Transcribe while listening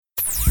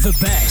The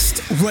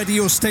best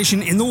radio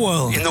station in the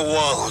world.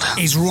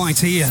 Is right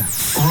here,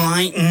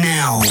 right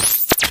now.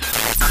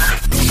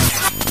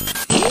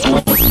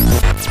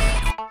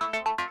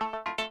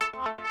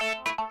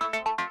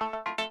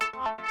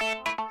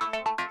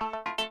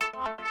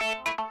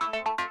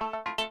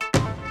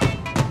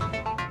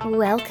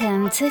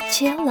 Welcome to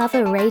Chill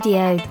Lover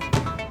Radio.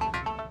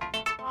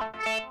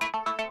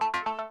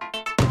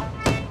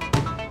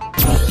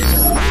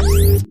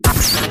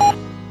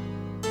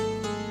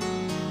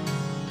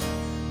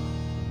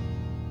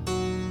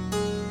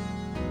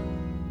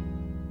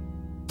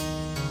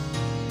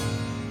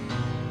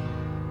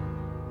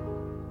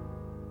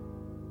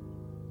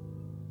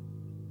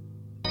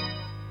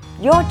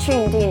 You're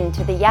tuned in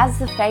to the Yaz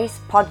the Face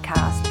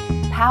podcast,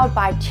 powered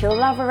by Chill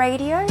Lover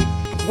Radio,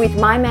 with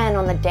my man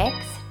on the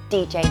decks,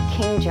 DJ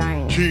King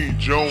Jones.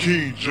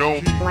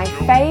 My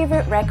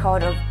favourite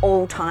record of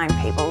all time,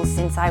 people,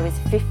 since I was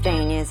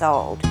 15 years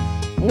old.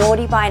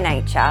 Naughty by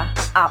Nature,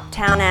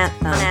 Uptown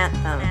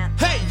Anthem.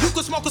 Hey, you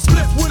can smoke a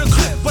spliff with a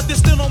clip, but there's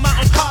still no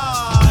mountain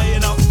high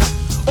enough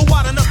or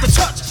wide enough to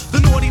touch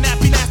the naughty,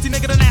 nappy, nasty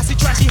nigga, the nasty,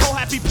 trashy, whole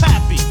happy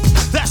pappy.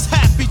 That's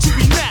happy to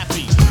be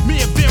nappy. Me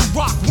and Ben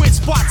rock, win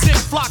spots in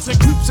flocks and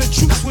groups and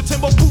troops with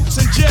timber boots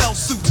and jail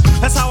suits.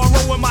 That's how I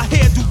roll with my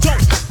hair do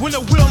dope. When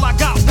the wheel I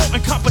got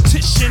wantin'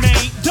 competition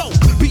ain't dope.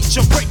 Beat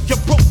you, break you,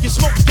 broke you,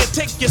 smoke you,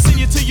 take you, send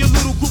you to your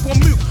little group on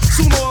mute.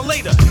 Sooner or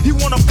later, he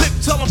wanna flip,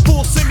 tell him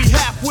full, send me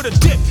half with a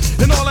dip.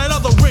 And all that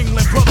other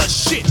Ringling brother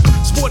shit.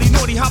 Sporty,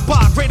 naughty, hot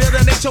bar, greater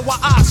than nature,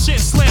 while I shit.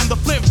 Slam the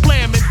flim,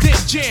 flam, and then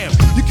jam.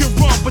 You can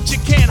run, but you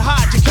can't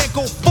hide, you can't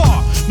go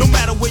far. No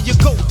matter where you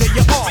go, there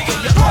you are. We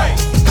gotta break,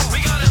 we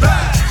gotta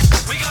bash,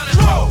 we gotta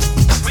roll,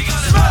 we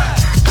gotta smash,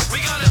 we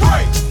gotta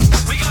break,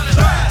 we gotta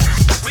bash,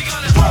 we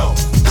gotta roll,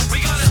 we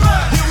gotta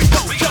smash. Here we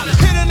go, yo,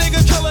 hit a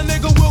nigga, kill a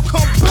nigga, we'll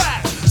come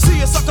back. See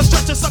a sucker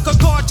stretch a sucker,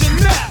 guard your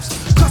naps.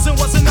 Cousin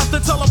wasn't enough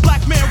to tell a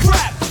black man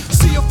rap.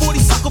 See a 40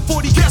 sucker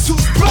 40, guess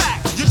who's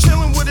back? You're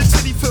chillin' with a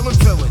titty feelin'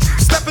 villain.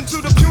 Step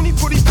into the puny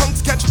putty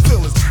punks, catch your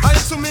feelings. I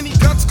have so many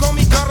guts, call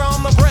me gutter.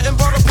 I'm the bread and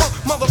butter punk,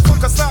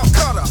 motherfucker style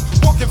cutter.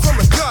 Walking from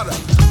the gutter,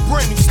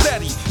 brand new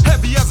steady,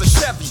 heavy as a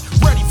Chevy,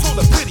 ready for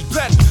the pity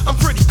petty. I'm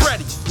pretty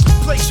ready.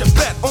 Place your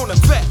bet on a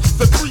vet,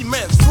 the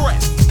 3-man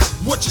threat.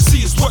 What you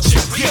see is what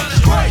you get.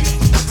 Break,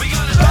 we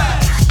gotta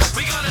bash,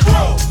 we gotta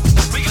roll,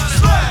 we gotta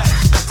smash,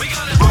 we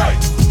gotta break,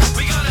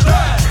 we gotta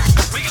bash,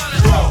 we gotta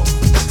roll,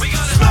 we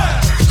gotta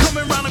smash.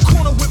 Coming round the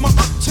corner with my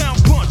uptown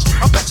bunch.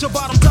 I bet your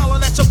bottom dollar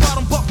that your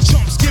bottom buck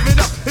chumps. Give it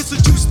up, it's a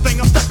juice thing.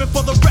 I'm stepping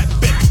for the rep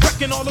bit,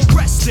 wrecking all the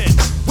rest in.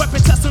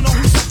 Weapon testing on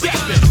who's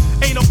stepping.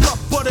 Ain't a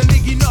bluff, but a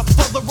nigga enough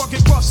for the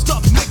rugged rough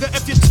stuff. Nigga,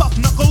 if you're tough,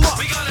 knuckle up.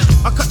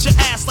 I cut your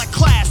ass like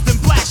class, then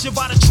blast you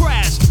by the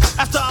trash.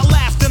 After I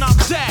laugh, then I'll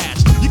dash.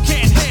 You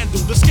can't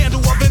handle the scandal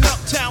of an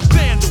uptown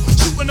vandal.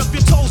 Shooting up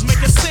your toes,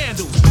 making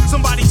sandals.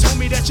 Somebody told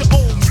me that you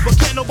owe me, but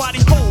can't nobody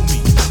hold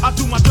me. I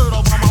do my dirt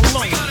all by my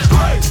loan. We gotta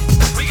break,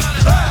 we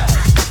gotta bash,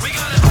 we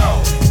gotta roll,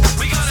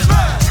 we gotta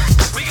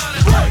smash, we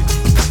gotta break,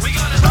 we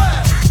gotta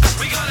bash,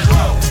 we gotta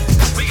roll,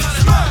 we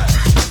gotta smash,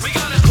 we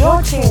gotta.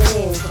 You're tuned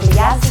in to the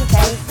Yaz the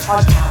Face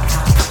podcast.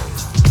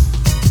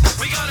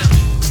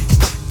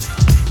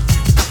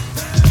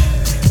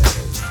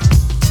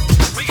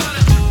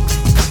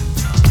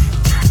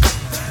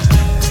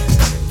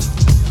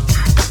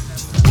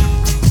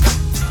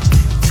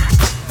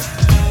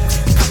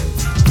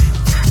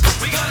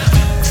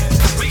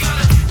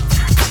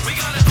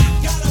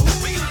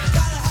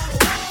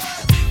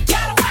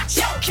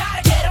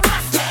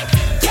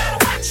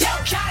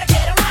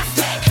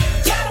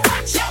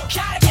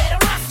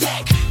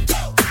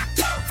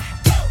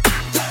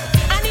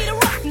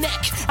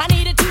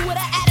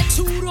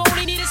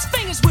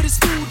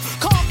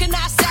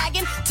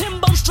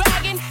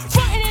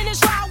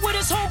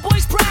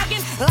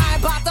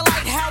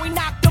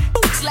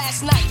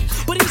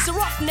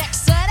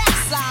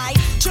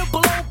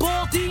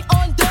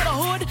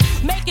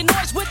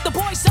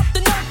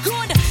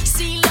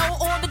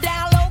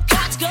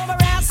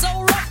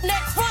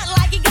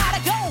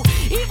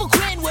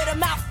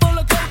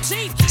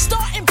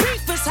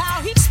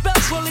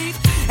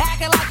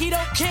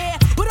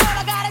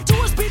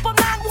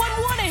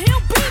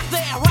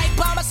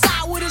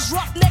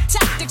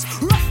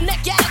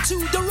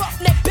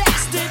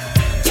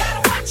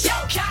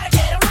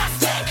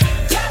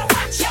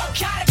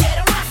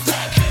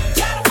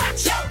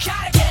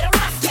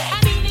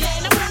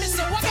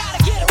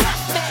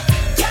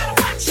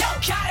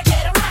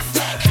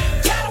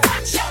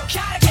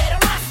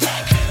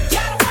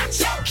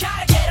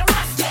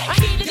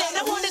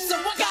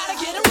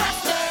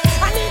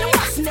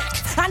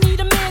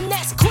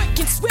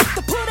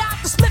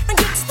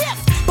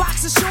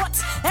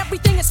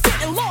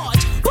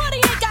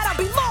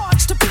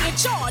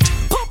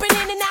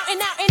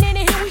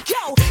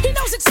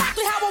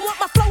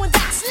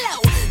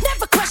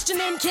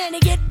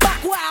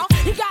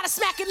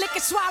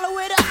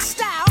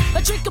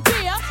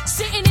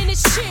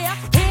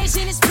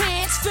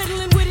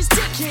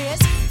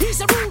 He's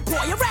a rude boy,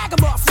 a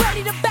ragamuff,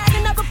 ready to bag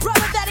another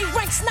brother that he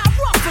ranks not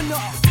rough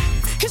enough.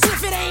 'Cause Cause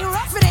if it ain't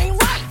rough, it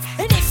ain't right.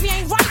 And if he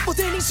ain't right, well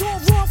then he's all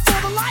wrong for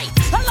the light.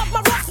 I love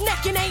my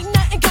roughneck and ain't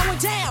nothing going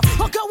down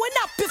or going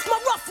up if my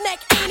roughneck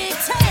ain't in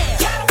town.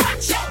 Gotta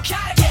watch out,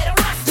 gotta get a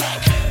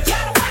roughneck.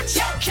 Gotta watch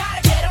out,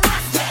 gotta get a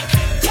roughneck.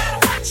 Gotta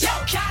watch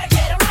out, gotta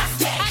get a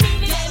roughneck. I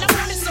need it and I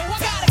want it, so I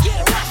gotta get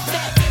a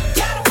roughneck.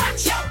 Gotta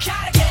watch out,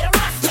 gotta get a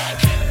roughneck.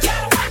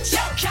 Gotta watch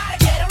out, gotta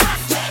get a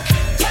roughneck.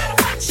 Gotta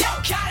watch out,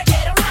 gotta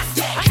get a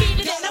roughneck. I need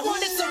it and I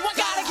want it, so I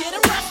gotta get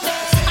a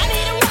roughneck. I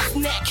need a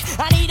roughneck.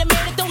 I need a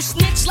man that don't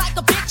snitch like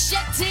a bitch,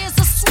 yet tears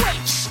a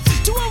switch.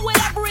 Doing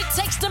whatever it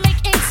takes to make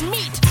ends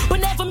meet, but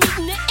never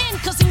meeting the end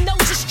cause he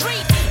knows the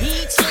street.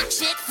 He took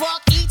shit,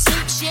 fuck, eat,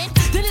 sleep shit.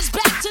 Then it's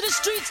back to the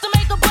streets to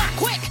make a buck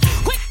quick.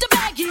 Quick to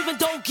bag, even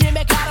don't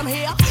gimmick, got him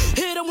here.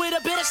 Hit him with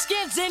a bit of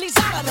skins and he's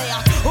out of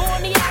there.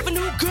 On the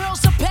avenue,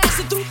 girls are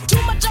passing through.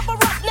 Too much of a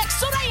roughneck,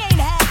 so they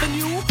ain't having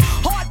you.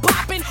 Hard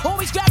popping,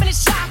 always grabbing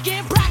his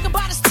shotgun. Bragging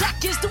about his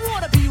tech is the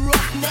wannabe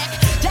roughneck.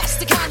 That's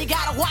the kind you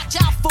gotta watch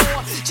out for.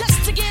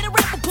 Just to get a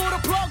rep and pull the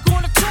plug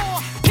on a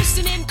tour.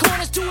 Pissing in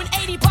corners, doing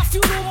 80 by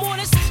funeral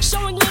mourners.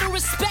 Showing little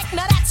respect,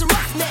 now that's a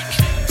roughneck.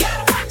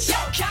 Gotta watch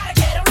out, gotta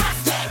get a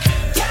roughneck.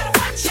 Gotta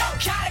watch out,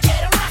 gotta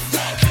get a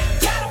roughneck.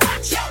 Gotta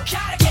watch out,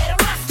 gotta get a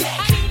roughneck.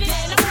 I need it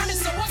and I want it,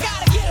 so I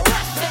gotta get a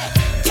roughneck.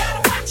 Gotta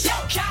watch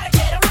out, gotta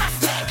get a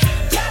roughneck.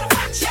 Gotta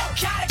watch out,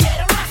 gotta get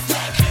a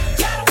roughneck.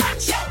 Gotta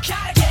watch out,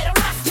 gotta get a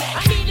roughneck.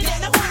 I need it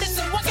and I want it,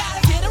 so I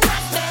gotta get a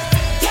roughneck.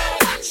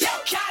 Gotta watch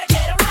out, gotta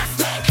get a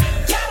roughneck.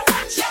 Gotta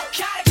watch out,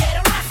 gotta get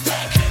a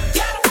roughneck.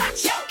 Gotta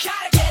watch out,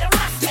 gotta get a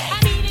roughneck.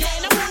 I need it and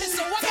I want it,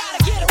 so I gotta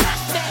get a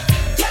roughneck.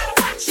 Gotta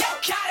watch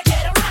out, gotta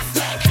get a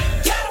roughneck.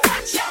 Gotta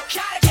watch out,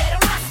 gotta get a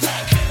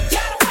roughneck.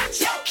 Gotta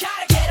watch out,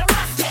 gotta get a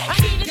roughneck. I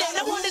need it and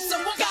I want it, so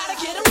I gotta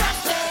get a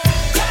roughneck.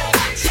 Gotta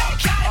watch out,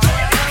 gotta get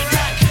a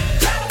roughneck.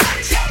 Gotta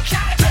watch out,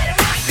 gotta get a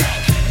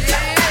roughneck.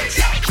 Gotta watch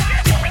out,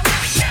 gotta get a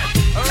roughneck.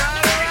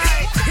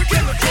 Alright. You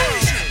get the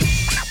bullshit.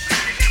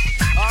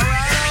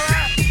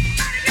 Alright.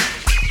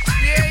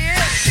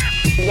 Yeah.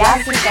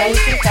 Yazzie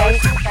Daisy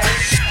Daisy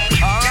Daisy.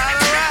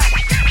 Alright.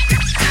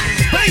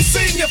 Bass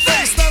in your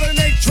face, not an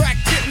 8-track,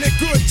 getting it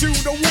good to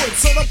the wood.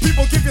 So the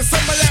people give you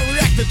some of that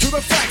reacting to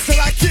the facts that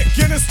I kick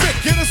in a stick.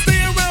 Get a stay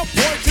around,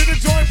 point to the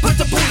joint, put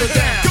the Buddha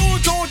down.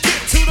 Go and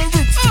get to the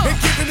roots and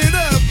giving it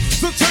up.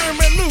 So turn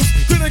me loose.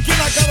 Then again,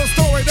 I got a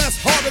story that's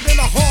harder than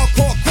a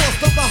hardcore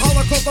course of the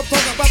Holocaust. I'm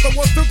talking about the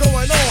ones still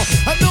going on.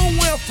 I know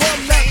where from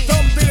that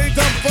dumb dilly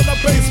dumb from the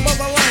base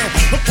motherland.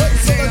 The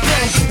place of the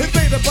drum,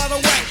 invaded by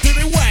the whack, did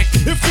it whack?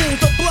 It fooled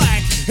the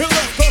black, it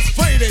left us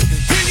faded.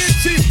 King and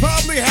Chief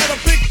probably had a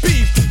big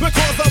beef.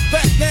 Because of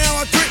that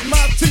now I grit my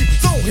teeth.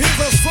 So here's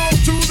a song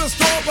to the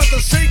storm, like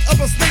the shake of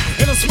a snake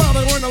and a smile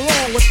that went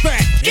along with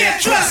that.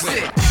 Get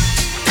trusted.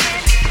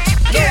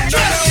 Get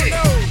trusted.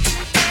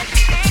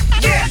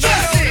 Get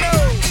trusted.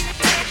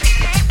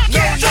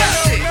 Get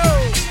trusted.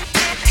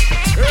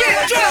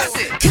 Get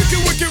trusted.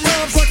 Kicking wicked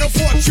rhymes like a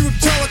fortune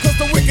teller. Cause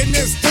the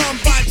wickedness done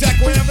by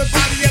Jack. Where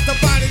everybody at the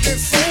body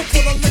is sold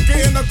for the liquor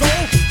and the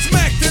gold.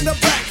 Smacked in the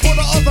back for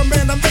the other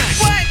man to match.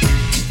 What?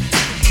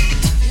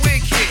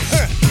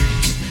 Wicked.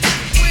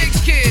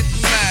 Wicked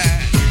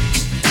man.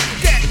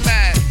 That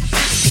man.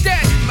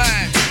 That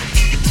man.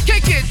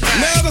 Kick it man.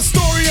 Now the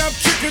story I'm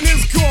kicking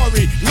is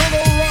gory.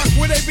 Little Rock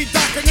where they be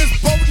docking this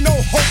boat. No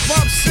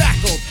hope, I'm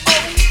shackled.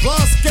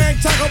 Plus gang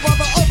tackle by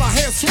the other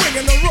hand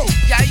swinging the rope.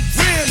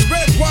 Red,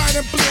 red, white,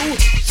 and blue.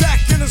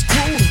 Jack and his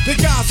crew. The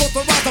guys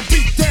authorized to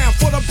beat down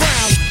for the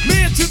Browns.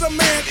 Man to the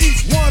man,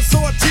 each one. So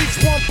I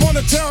teach one point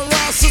to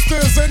terrorize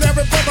sisters and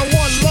every brother.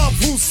 One love,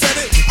 who said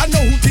it? I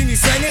know Houdini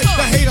sang it.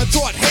 The hater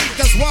taught hate,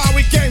 that's why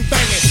we gang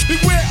banging.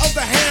 Beware of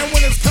the hand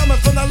when it's coming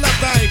from the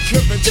left. I ain't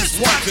tripping,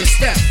 just watch your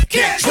step.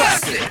 Get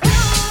trusted.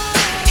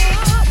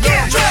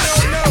 Get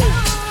trusted.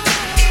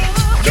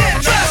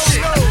 Get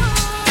trusted.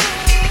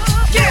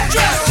 Get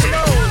trusted.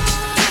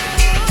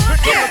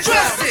 Get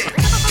trusted.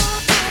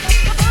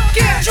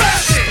 Get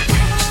trusted.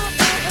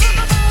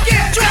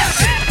 Get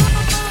trusted.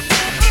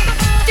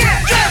 Get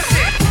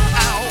trusted.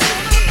 Ow.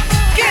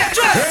 Get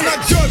trusted. And I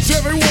judge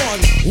everyone,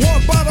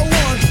 one by the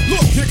one.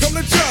 Look, here come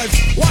the judge.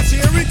 Watch it,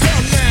 here he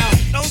come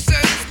now. Don't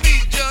say it's me,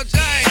 Judge.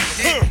 I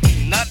ain't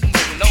did nothing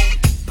to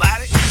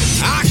nobody.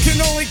 I can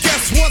only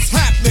guess what's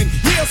happening.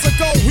 Years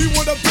ago, he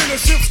would have been a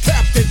ship's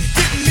captain.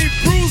 Getting me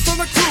bruised on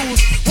the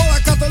cruise. Well, I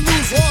got to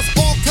lose, lost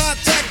all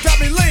contact. Got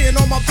me laying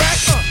on my back.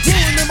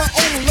 Doing in my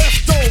own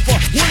leftover.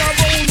 When I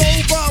roll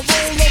over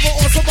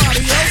on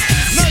somebody else.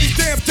 90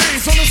 damn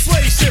days on a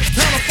slave ship.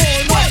 Kind of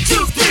falling off.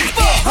 1, 2, 3,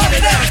 4,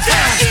 100 at a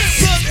time.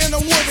 Blood in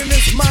the wood in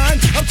his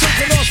mind. I'm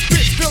taking off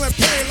spit, feeling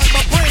pain like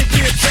my brain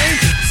being chained.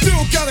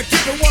 Still gotta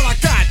give it what I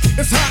got.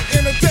 It's hot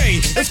in the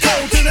day, it's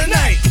cold in the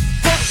night.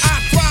 But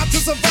I thrive to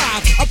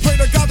survive. I pray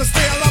to God to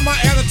stay alive. My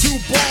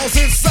attitude balls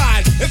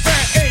inside. If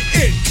that ain't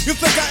it, you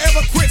think I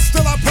ever quit?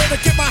 Still I pray to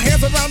get my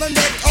hands around the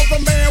neck of the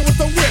man with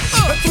the whip.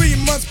 And 3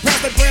 months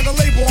past they brand a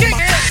label on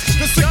my back.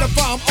 To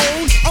signify I'm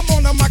own. I'm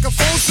on the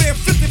microphone saying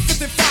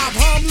 50-55.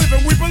 How I'm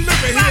living, we been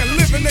living here.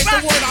 Living ain't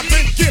the word I've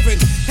been given.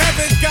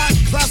 Haven't got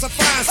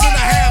classifieds in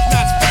the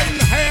have-nots. Fighting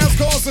the halves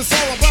cause it's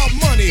all about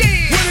money.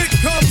 When it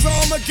comes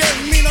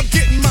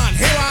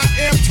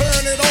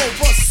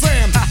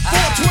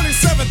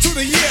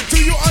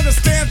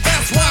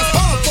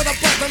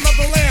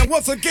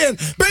again.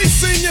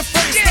 Bass in your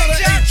face, not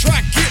an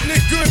 8-track, getting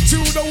it good to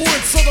the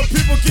wood. So the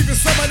people keeping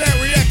some of that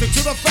reacting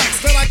to the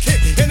facts that I kick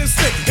and it's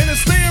stick. And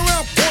it's stay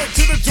around, point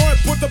to the joint,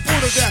 put the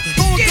Buddha down.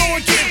 Go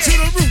and get to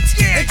the roots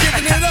and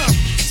giving it up.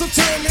 So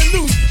turn me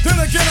loose.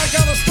 Then again, I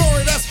got a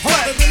story that's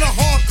harder than a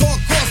hardcore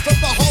cost of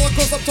the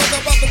Holocaust. I'm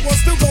talking about the one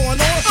still going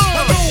on.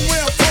 I know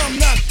where I'm from,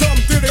 not dumb.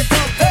 Did they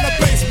come from the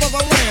base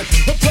motherland,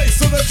 the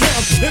place of the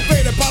drums,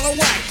 invaded by the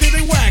whack? Did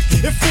they whack?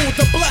 It fooled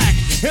the black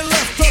and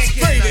left us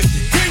faded.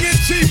 King and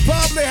Chief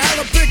probably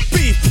had a big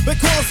beef.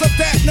 Because of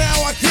that,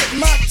 now I get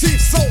my teeth.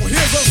 So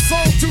here's a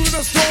song to the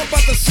storm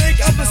about the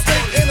shake of the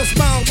state, and a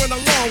smile went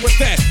along with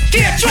that.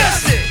 Get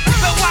trusted,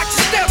 but watch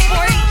your step,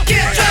 boy.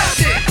 Get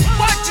trusted,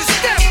 watch your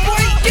step, boy.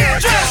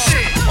 Get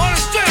trusted, on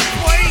the strip,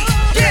 boy.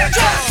 Get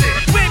trusted,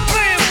 we ain't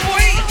playing,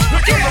 boy.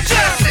 Get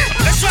trusted,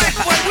 that's right,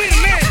 boy. We the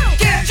man.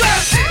 Get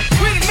trusted,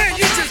 we the man.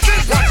 You just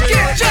listen.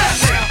 Get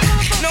trusted,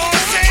 know what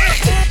I'm saying?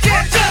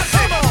 Get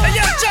trusted, and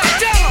yo, Chuck,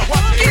 tell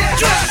him. Get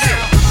trusted,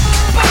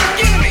 fuck,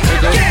 give me.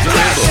 Get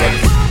trusted,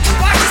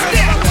 watch your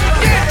step.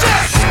 Get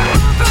trusted,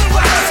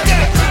 watch your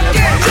step.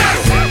 Get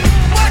trusted,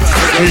 watch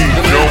your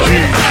step.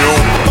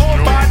 4 or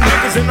 5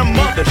 niggas in the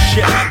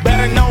mothership,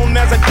 better known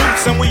as a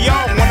dukes, and we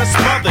all wanna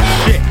smother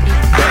shit.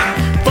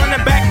 Front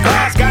and back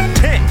guys got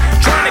 10,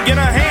 trying to get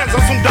our hands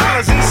on some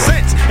dollars and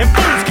cents, and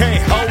fools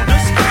can't hold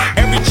us.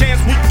 Every chance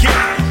we get,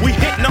 we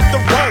hitting up the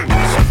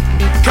roads,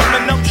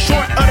 coming up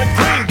short of the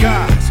green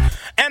guys.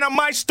 And I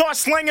might start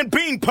slinging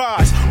bean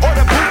pies, or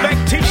the bootleg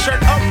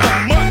t-shirt of the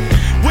month,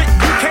 with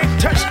 "You can't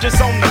touch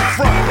this" on the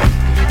front.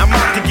 I'm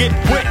out to get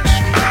rich,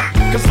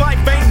 cause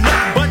life ain't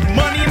nothing but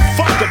money and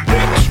fuck a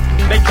bitch.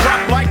 They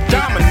drop like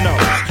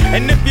dominoes,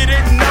 and if you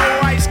didn't know,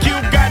 Ice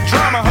Cube got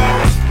drama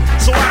hoes.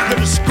 So after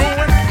the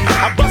screwing,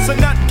 I bust a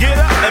nut, get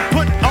up, and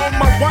put on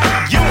my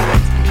white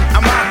unit.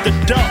 I'm out the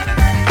door.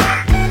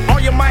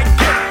 All you might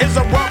get is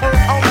a rubber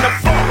on the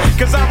floor,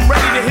 cause I'm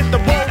ready to hit the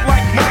road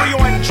like Mario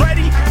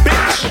Andretti,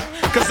 bitch,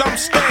 cause I'm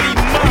steady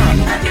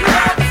mom.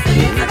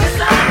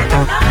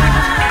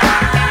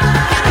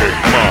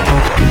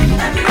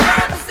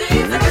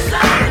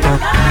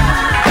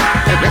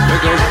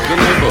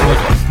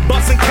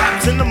 Bustin'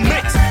 caps in the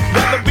mix,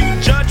 rather be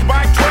judged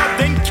by 12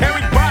 than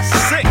carried by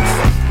 6.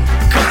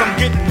 Cause I'm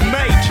getting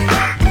major.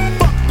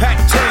 Fuck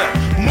Pac-Tail,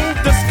 move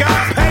the sky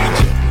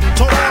pager.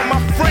 Told all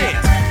my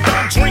friends,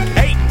 don't drink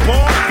 8,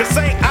 boy, cause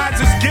St.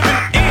 Ides is giving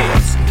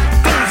ends.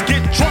 Fools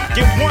get drunk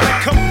and wanna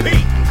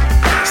compete.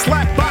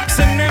 Slap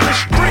boxing in the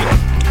street.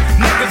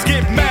 Niggas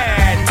get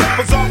mad,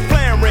 tempers are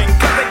flaring,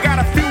 cause they got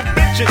a few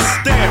bitches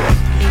staring.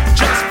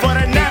 Just for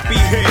the nappy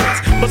heads,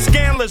 but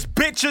scandalous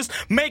bitches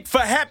make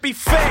for happy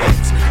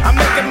feds. I'm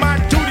making my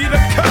duty to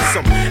cuss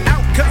them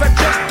out, cause I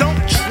just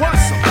don't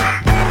trust them.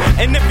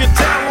 And if you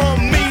tell on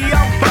me,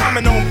 I'm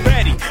bombing on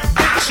Betty.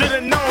 Bitch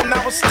should've known I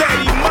was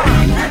steady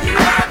mom. Have you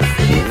ever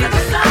seen the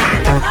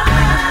side of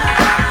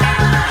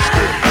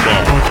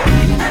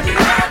Have you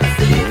ever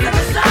seen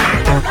the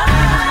side of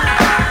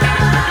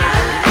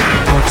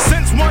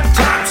Since one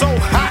time so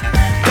hot,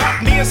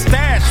 got me a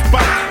stash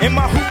spot in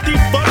my hoopty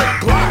for the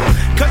Glock,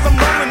 cause I'm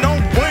rolling on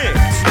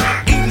rims,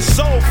 eating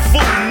soul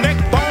food, neck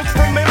bones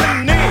from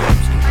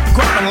M&M's,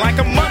 growling like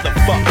a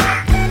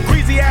motherfucker.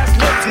 Greasy ass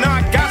lips, now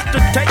I got to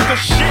take a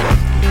shit.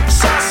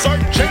 Saw Sir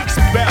Jake's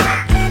bell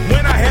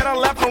when I had a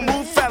left on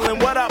roof felon.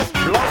 What up,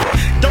 blow?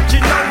 Don't you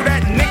know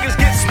that niggas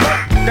get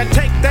smoked? That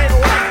take their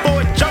life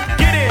for a joke.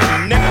 Get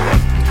in, nigga.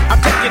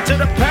 I'll take you to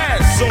the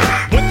past soon.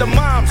 Went to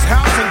mom's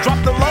house and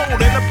dropped the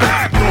load in the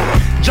bathroom.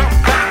 Jump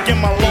back in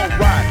my low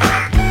ride,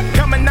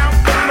 coming out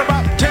feeling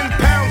about 10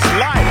 pounds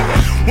lighter.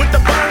 Went to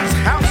Bones'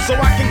 house so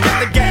I can get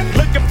the gap.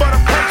 Looking for the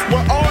place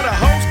where all the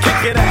hoes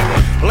kick it at.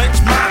 Lynch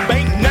mob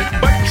ain't nothing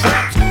but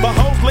traps, but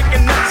hoes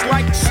licking nuts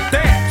like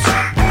stamps.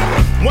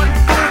 One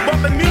fool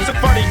bumping music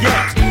for the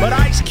yanks, but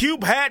Ice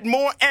Cube had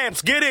more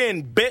amps. Get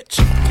in, bitch,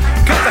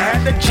 cause I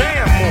had the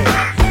jam on,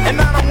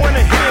 and I don't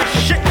wanna hear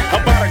shit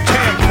about a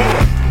tampon.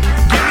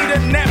 Give me the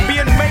nappy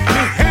and make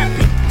me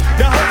happy.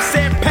 The hoe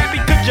said, Pappy,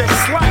 could you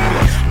slap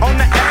me on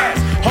the ass,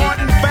 hard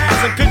and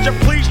fast, and could you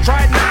please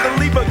try not to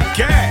leave a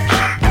gash?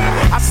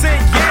 I said,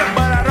 yeah,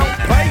 but I don't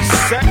play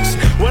sex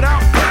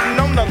without putting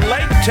on the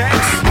latex.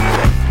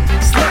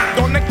 Slipped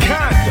on the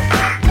condom,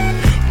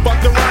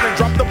 fucked around and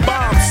dropped the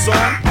bomb,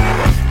 son.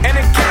 And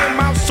it came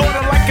out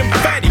sorta like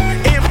confetti.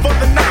 In for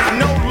the night,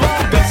 no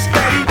longer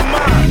steady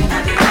mine.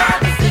 Have you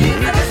ever seen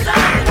the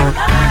side of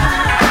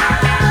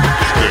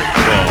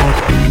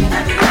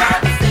Have you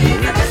ever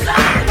seen the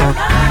side of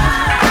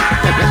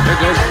There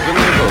goes the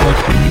neighborhood.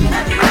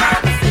 Have you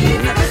ever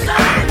seen the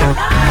side of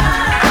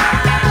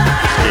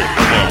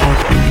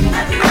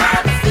Have you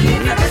ever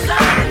seen the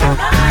side of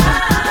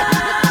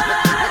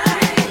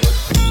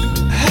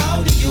How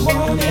do you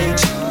want it?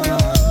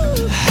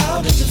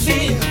 How does it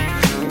feel?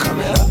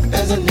 Coming up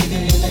as a nigga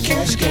in a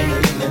cash game,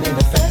 living in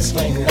the fast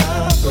lane,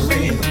 not for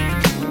real.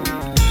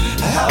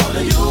 How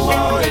do you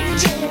want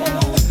it?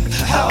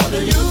 How do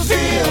you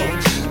feel?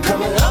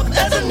 Coming up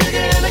as a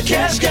nigga in a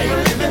cash game,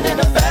 living in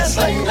the fast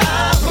lane,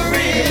 not for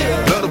real.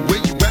 Love the way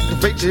you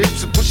activate your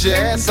hips and push push your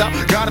ass out.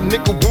 Got a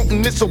nigga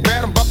wanting it so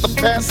bad, I'm about to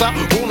pass out.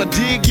 Wanna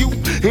dig you,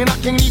 and I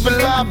can't even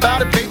lie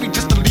about it, baby.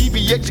 Just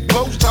alleviate your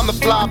clothes, time to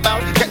fly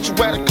about it. Catch you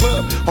at a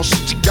club, oh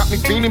shit, you got me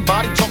feeling.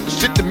 Body talking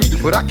shit to me,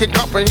 but I can't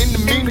comprehend the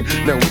meaning.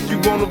 Now if you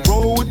wanna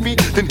roll with me,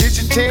 then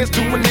here's your chance.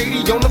 Do an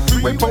 80 on the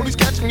freeway, police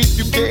catch me if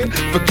you can.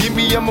 Forgive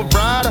me, I'm a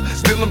rider,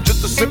 still I'm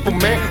just a simple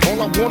man.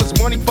 All I want is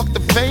money, fuck the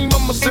fame,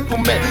 I'm a simple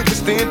man.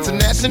 Mr.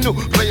 International,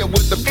 player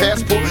with the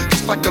passport.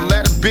 Just like a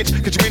ladder, bitch,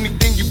 cause you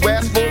anything you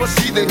ask for, it's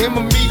either him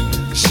or me.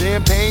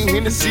 Champagne,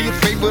 Hennessy, a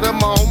favorite of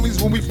my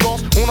homies when we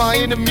floss on our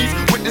enemies.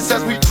 Witness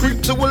as we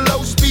creep to a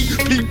low speed.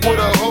 Peep with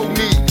a whole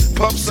need.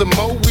 Puff some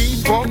more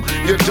weed, bump,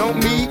 you don't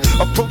need.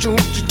 Approaching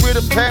hoochies with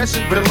a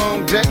passion, been a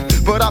long day.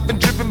 But I've been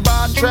driven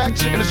by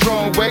attraction in a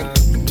strong way.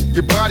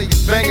 Your body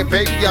is banging,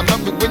 baby, I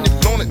love it when you're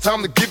flown it.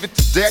 Time to give it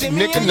to daddy,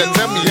 nigga, now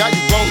tell me how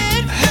you want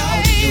it.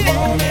 How do you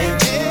want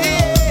it?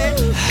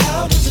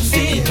 How does it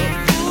feel?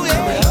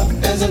 Coming up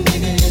as a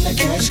nigga in the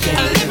cash game.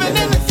 Living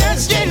in the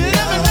cash game, living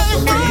in the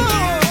morning.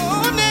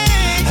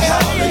 How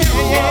do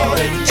you want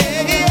it?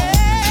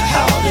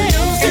 How do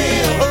you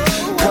feel?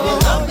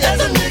 Coming up as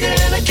a nigga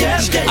in the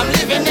cash game. I'm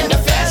living in the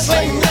fast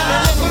lane,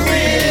 now for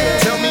real.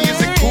 Tell me,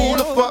 is it cool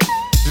or fuck?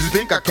 Do you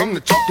think I came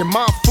to talk in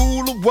my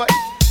fool or what?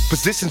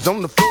 Positions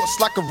on the floor, it's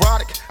like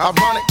erotic.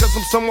 Ironic, cause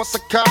I'm somewhat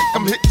psychotic.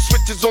 I'm hitting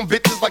switches on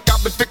bitches like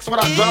I've been fixed when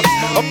I drop it.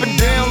 Up and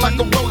down like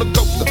a roller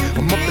coaster.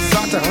 I'm up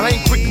beside her, I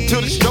ain't quick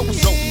until the show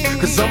is over.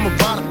 Cause I'm a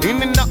rider,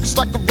 in and out just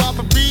like a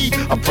robbery.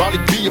 I'll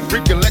probably be a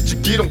freak and let you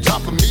get on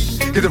top of me.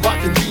 Hit the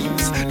rockin'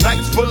 these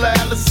nights full of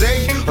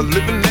Alizé. A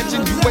living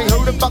legend, you ain't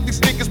heard about these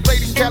niggas play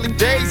these Cali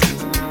days.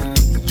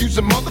 Use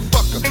a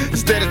motherfucker.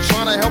 Instead of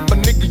trying to help a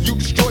nigga, you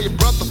destroy your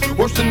brother.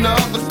 Worse than the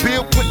others,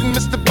 Bill Clinton,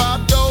 Mr.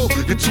 Bob Dole.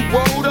 You're too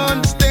old to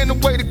understand the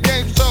way the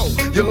game's so.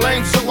 You're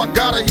lame, so I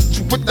gotta hit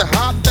you with the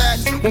hot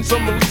facts. Want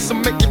some release,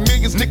 I'm making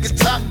millions, niggas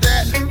top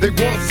that. They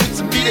wanna sit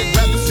to me, they'd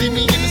rather see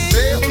me in the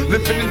cell.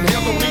 Living in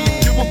hell, only a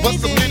few of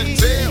us are lit to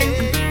tell.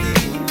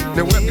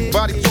 Now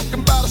everybody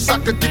talking about us, I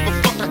could give a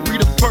fuck. I be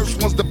the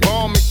first ones to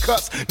bomb and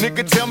cuss.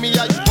 Nigga, tell me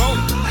how you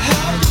want it.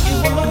 How do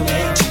you want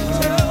it?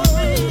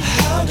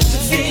 How does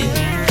it feel?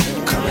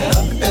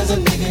 As a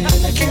nigga in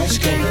the cash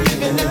game,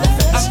 living in the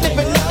fast lane.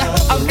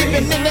 I'm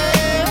living in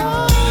it.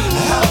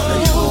 How do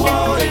you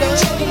want it?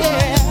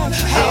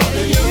 How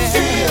do you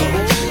feel?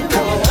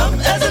 Coming up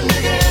as a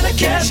nigga in the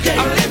cash game,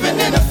 I'm living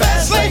in the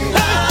fast lane.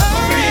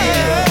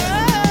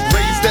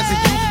 Raised as a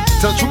youth,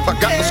 tell the truth, I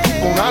got the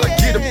scoop on how to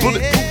get a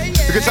bulletproof.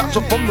 Because I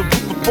jumped from the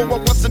roof before I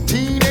was a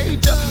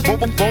teenager.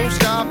 Mobile phone,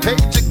 sky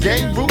pager,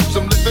 gang rules,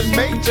 I'm living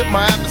major.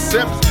 My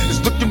adversaries is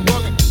looking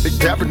rugged. They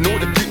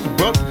paranoid and people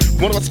worried.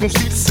 One of us gon'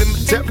 see the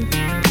cemetery.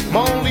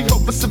 My only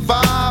hope is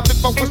survive.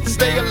 If I was to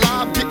stay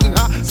alive, getting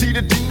high, see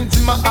the demons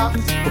in my eyes.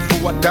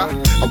 Before I die,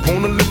 I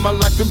wanna live my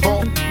life in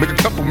ball, make a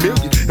couple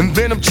million, and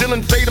then I'm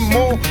chillin', fade them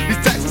all. These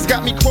taxes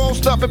got me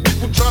crossed up and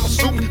people tryna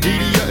sue me.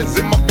 Media is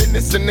in my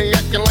business and they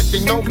acting like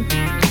they know me.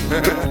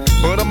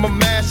 But I'ma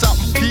mash out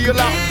and peel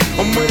out.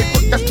 I'm with it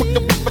quick, that's quick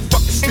to whip and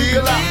fucking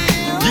steal out.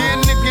 Yeah,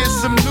 nigga,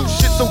 it's some new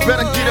shit, so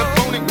better get up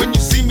on it. When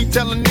you see me,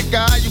 tell a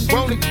nigga how you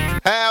want it.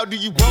 How do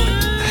you want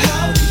it?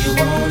 How do you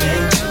want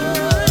it?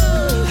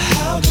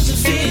 How does it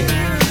feel?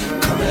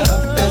 Coming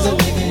up as a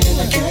nigga in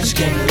the cash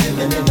game,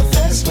 living in the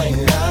fast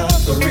lane, now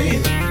for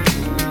real.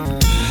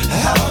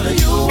 How do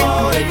you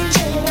want it?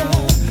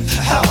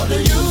 How do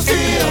you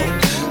feel?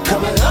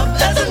 Coming up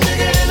as a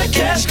nigga in the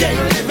cash game,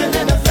 living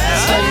in the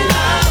fast lane,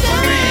 now for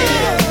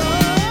real.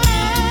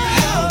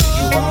 How do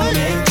you want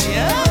it?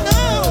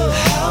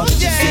 How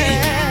does it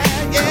feel?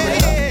 Coming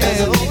up as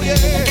a nigga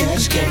in the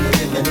cash game,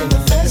 living in the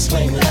fast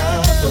lane,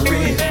 now for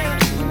real.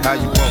 How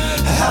you want it?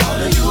 How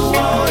do you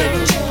want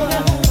it?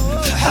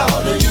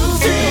 How do you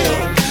feel?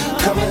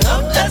 Coming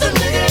up as a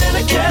nigga in a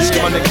cash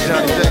game, living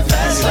in the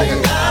fast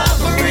lane, now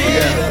for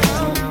real.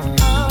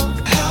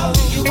 How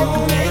do you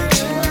want it?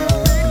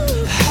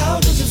 How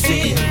does it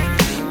feel?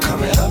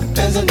 Coming up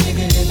as a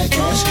nigga in a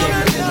cash game,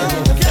 living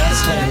in the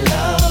fast lane,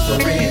 now for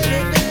real.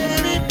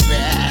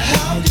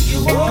 How do you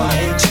want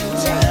it?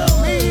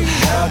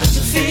 How does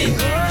it feel?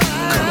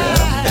 Coming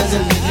up as a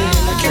nigga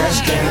in a cash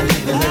game,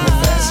 living in the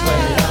fast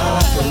lane, now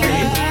for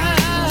real.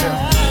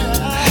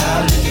 How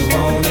do you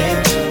want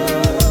it?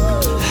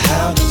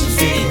 How does it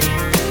feel?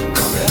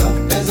 Coming up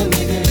as a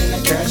nigga in a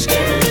cash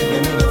game,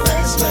 living in the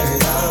fast lane,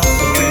 now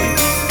for real.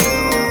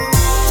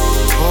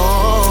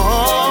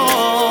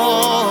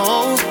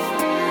 Oh,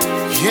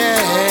 yeah.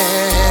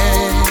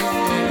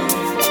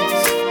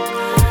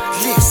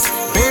 Listen,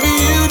 baby,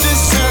 you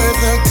deserve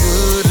a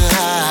good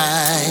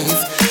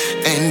life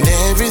and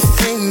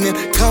everything that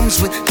comes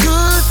with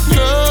good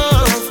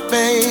love,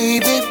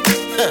 baby.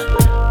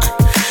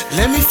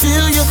 Let me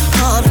fill your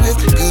heart with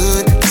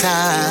good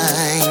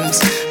times.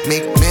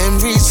 Make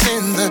memories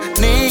in the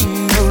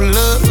name of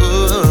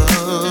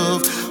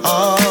love.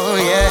 Oh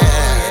yeah.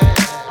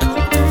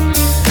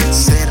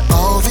 Said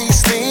all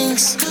these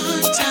things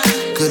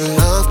good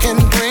love can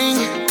bring.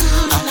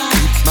 I'll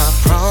keep my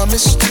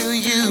promise to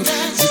you. You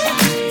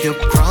keep your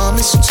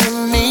promise to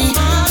me.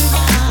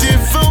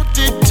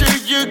 Devoted to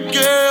you,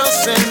 girl.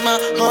 Send my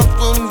heart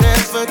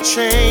can't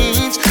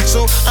change.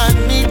 So I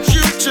need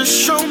you to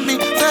show me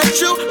that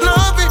you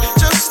love me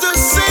just the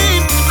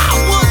same. I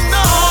want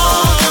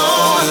all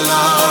your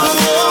love.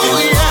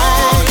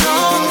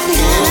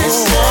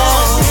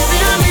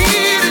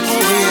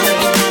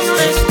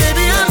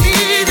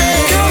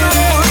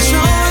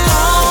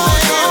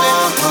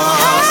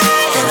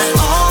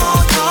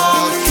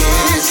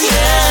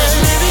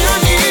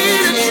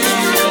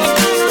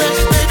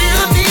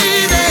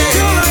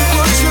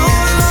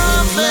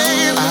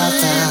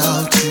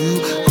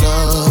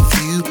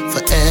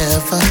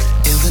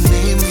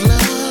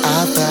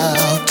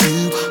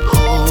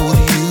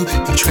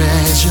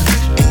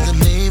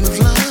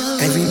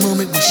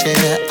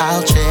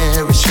 I'll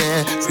cherish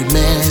every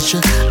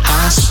measure.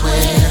 I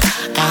swear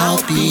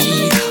I'll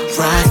be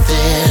right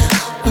there.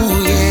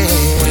 Ooh yeah.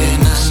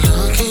 When I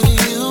look at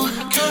you,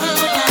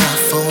 I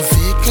fall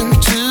victim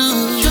to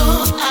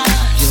your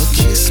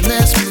kiss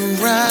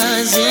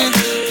mesmerizing.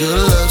 Your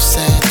love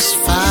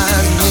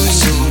satisfies me. I'm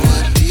so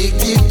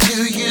addicted to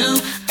you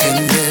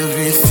and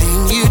everything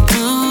you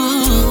do.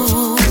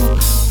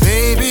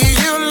 Baby,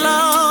 your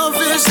love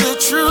is the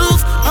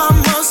truth. I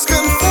must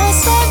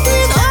confess I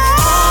did all.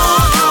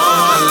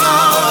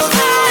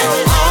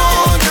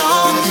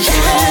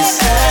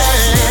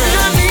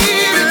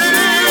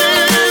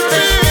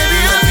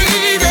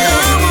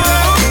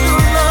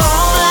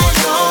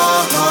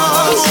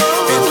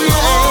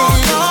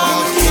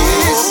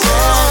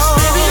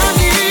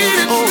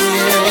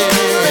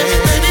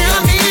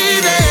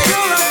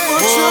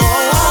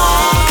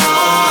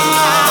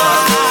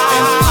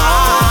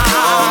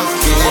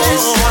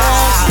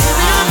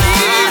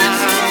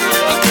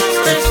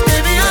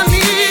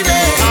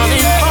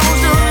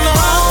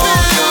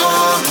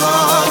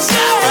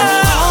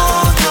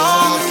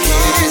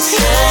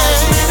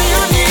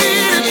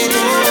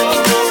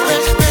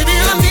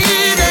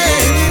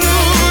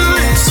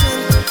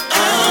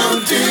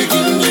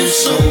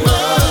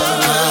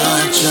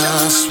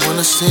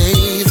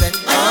 Say that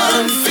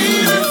I'm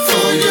feeling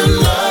for your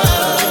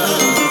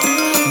love.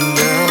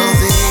 Girl,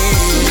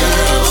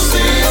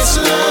 this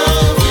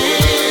love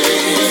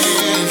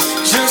is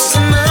just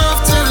enough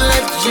to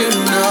let you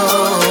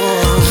know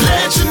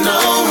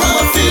how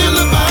I feel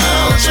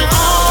about you.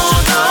 All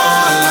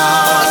your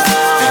love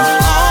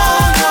and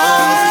all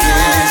your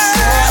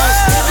kisses.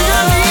 Baby,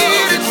 I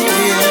need it.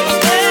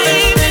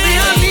 Baby,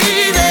 I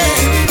need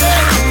it.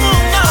 I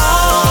want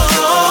all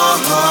your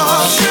love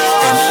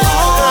and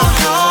all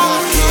your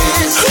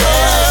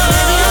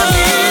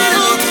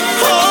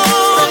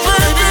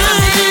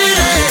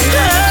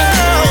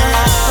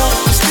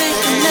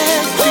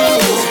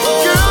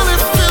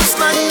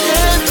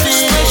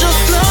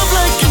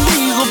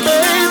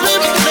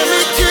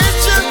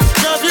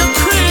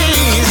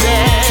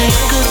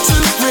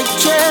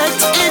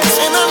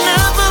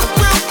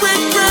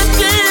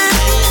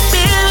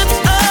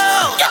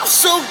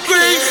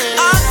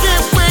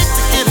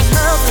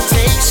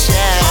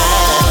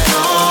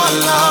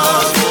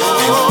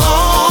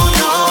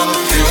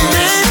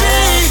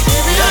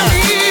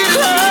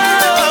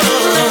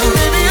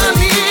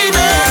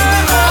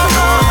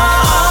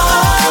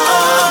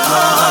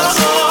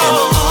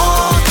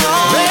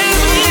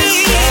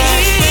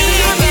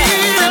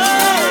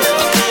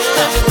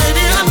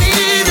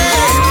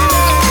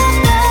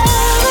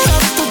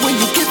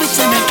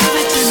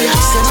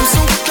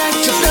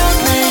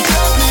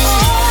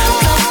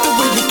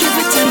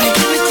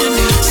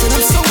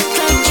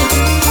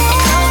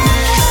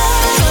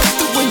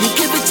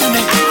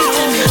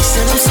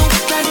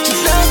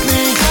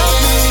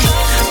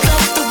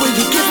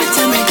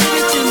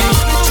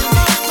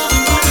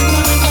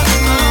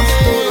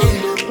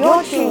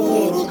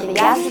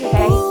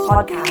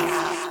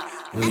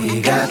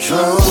We got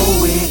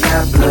trouble, we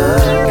got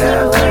blood,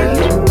 got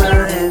volume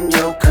in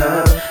your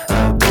cup.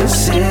 A good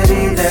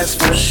city, that's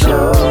for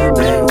sure.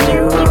 Man, we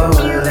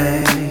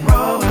rollin',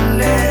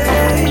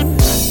 rollin'.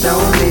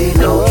 Don't need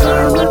no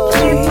drama,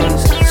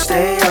 please.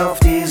 Stay off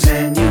these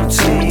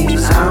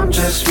NUTs. I'm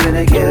just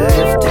finna get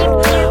lifted.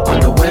 On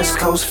the West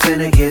Coast,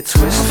 finna get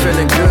twisted. I'm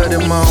feeling good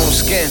in my own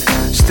skin.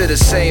 Still the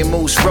same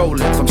moose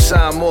rolling. From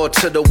Samoa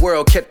to the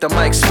world, kept the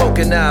mic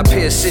smoking. Now I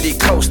appear city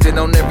coasting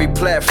on every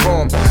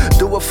platform.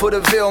 Do it for the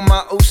Ville,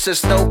 my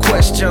ooses, no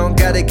question.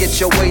 Gotta get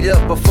your weight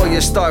up before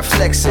you start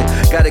flexing.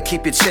 Gotta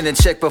keep your chin in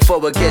check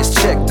before it gets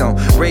checked on.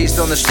 Raised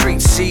on the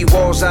streets, see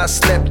walls I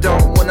slept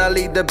on. When I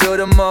leave the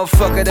building,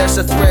 motherfucker, that's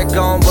a threat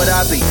gone. But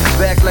I be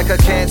back like a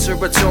cancer,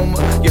 a tumor.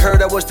 You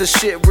heard I was the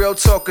shit, real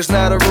talk is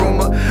not a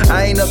rumor.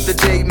 I ain't up to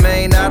date,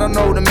 man, I don't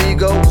know the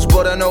Migos,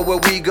 but I know where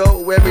we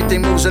go.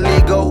 Everything moves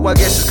illegal. I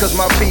guess it's cause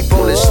my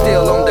people is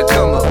still on the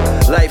come up.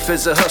 Life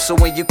is a hustle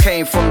when you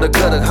came from the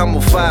gutter.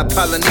 Humble-fied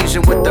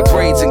Polynesian with the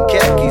braids and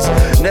khakis.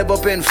 Never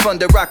been fun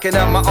to rockin'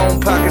 out my own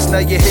pockets. Now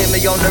you hear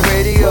me on the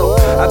radio.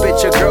 I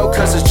bet your girl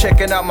cousin's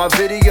checking out my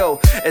video.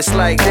 It's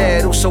like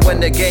that, also in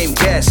the game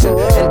gassing.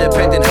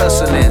 Independent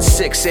hustling,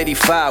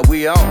 685,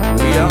 we on.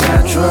 We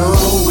got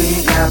trouble,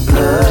 we got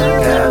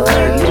blood, got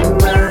volume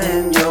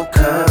in your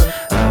cup.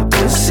 A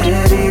good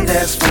city,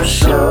 that's for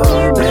sure.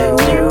 Man,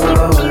 we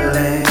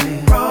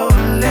rollin',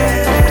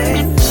 rollin'.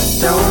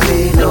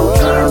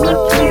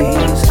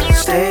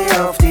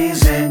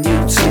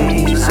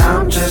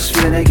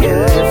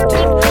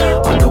 lifted.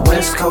 On the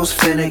West Coast,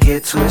 finna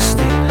get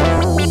twisted.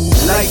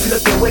 Life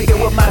looking wicked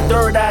with my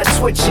third eye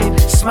twitching.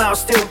 Smile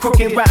still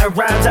crooked, writing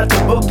rhymes out the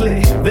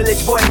booklet.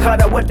 Village boy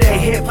caught up with that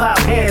hip-hop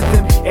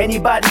anthem.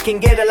 Anybody can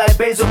get it like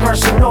Basil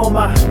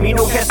Carcinoma. Me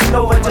no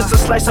Casanova, just a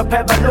slice of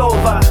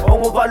pavlova.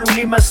 Omo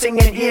Lima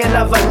singing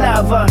E01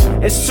 lava.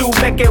 It's too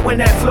wicked when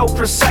that flow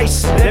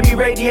precise. Let me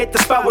radiate the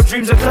spot where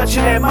dreams are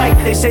clutching that mic.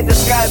 They say the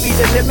sky be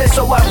the limit,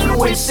 so I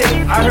flew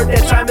insane. I heard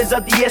that time is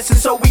of the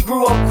essence, so we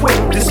grew up quick.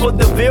 This for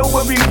the Ville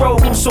where we roll,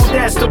 so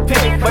that's the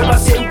pick. Vai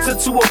ser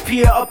to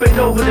appear up and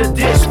over the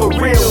dish for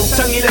real.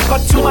 Tangi le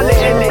kotu male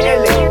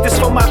ele. This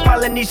for my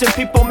Polynesian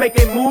people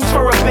making moves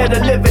for a better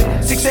living.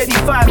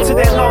 685 to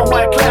that long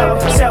white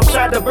cloud. South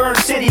side of Burn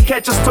City,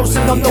 catch us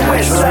toasting on the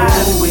west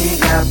side. We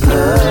got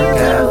blood,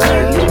 got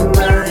like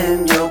Lima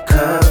in your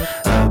cup.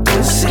 Up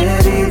the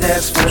city,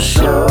 that's for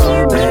sure.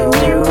 Man,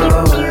 we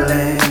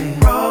rolling,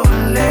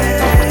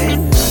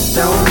 rolling.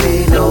 Don't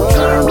need no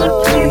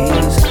drama,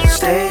 please.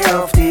 Stay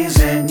off these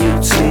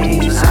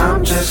NUTs.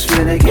 I'm just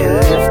finna get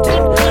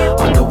lifted.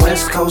 On the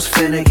West Coast,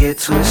 finna get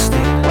twisted.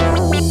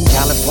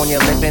 California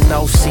living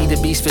OC to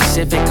be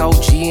specific.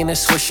 OG and a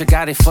Swisher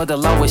got it for the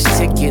lowest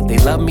ticket. They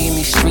love me in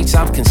these streets,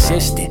 I'm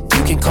consistent.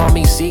 You can call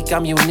me Zeke,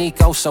 I'm unique,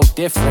 oh so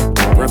different.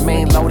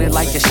 Remain loaded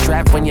like a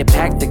strap when you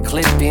pack the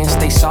clip in.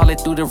 Stay solid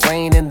through the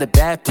rain in the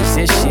bad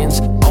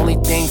positions. Only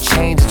thing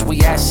changed is we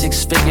at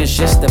 6 figures.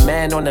 Just a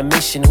man on a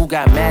mission who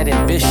got mad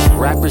ambition.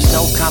 Rappers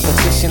no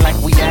competition like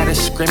we at a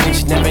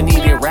scrimmage. Never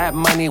needed rap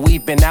money,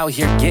 we've been out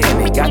here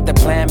getting it. Got the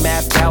plan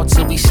mapped out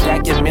till we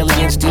stacking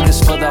millions. Do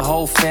this for the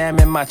whole fam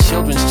and my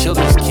children's kid.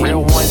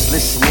 Real ones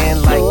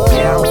listening like,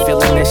 yeah, I'm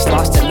feeling this.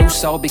 Lost a new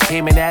soul,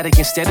 became an addict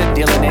instead of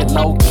dealing it.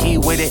 Low key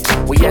with it,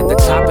 we at the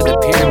top of the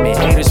pyramid.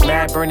 Haters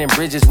mad, burning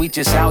bridges, we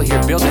just out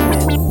here building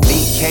it.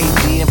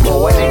 BKB and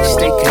Poetic,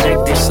 stay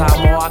connected.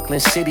 Samoa,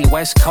 Auckland City,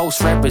 West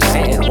Coast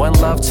representing. One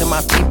love to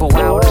my people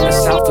out in the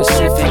South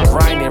Pacific.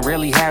 Grinding,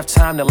 really have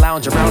time to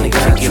lounge around and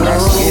kick it.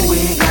 Let's get it.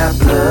 We got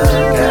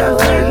blood, got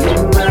like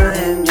Lima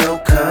in your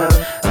cup.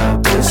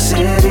 Up the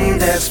city,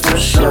 that's for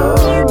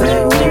sure.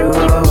 Man, we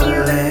rolling.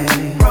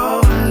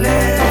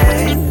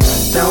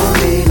 Don't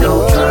need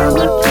no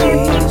drama,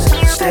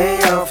 please.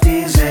 Stay off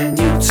these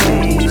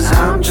NUTs.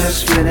 I'm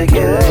just finna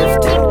get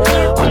lifted.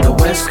 On the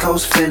West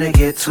Coast, finna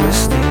get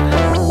twisted.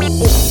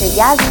 It's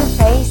the Yaz the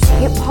Face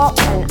Hip Hop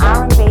and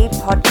R&B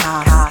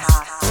podcast.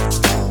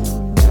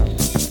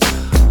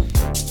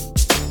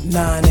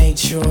 9 ain't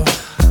sure.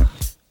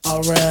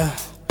 Aurel,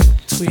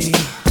 Tweety,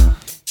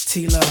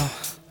 T-Lo.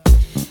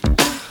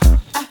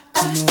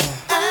 Come on.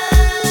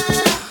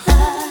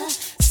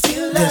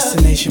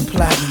 Destination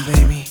Platinum,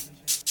 baby.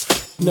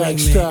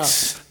 Next up,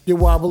 your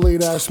wobbly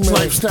ass man.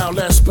 Lifestyle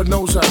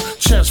Espinoza,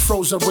 chest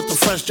frozen with the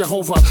fresh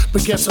Jehovah.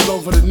 Baguettes all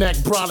over the neck,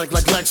 brolic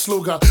like Lex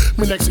Luger.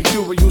 Me next to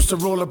Cuba used to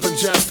roll up and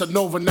just a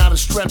Nova. Not a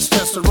stretch,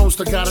 test the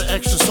roaster. Got an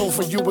extra soul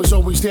for you, was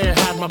always there,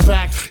 had my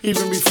back.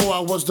 Even before I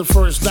was the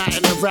first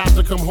Latin to rap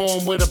to come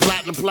home with a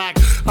platinum plaque.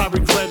 I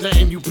regret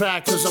letting you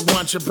back, cause I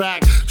want you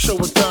back. Show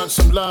a thug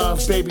some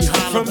love, baby,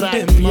 holla from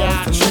back.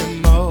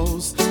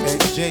 Bimbos,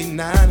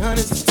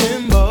 XJ900s to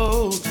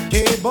Timbos.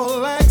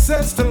 Cable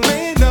access to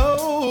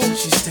Leno.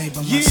 She stayed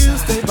by my you side.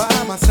 stay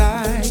by my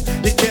side.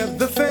 You kept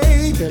the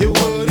faith. You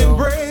wouldn't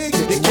break.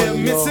 You kept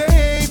me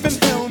safe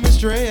and held me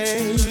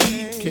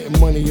straight. Getting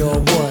money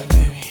on what?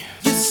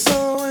 You're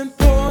so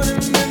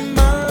important in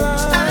my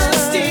life. I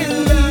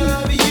still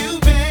love you,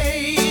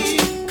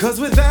 babe. Cause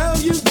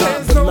without you,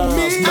 there's no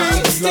me.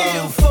 I'm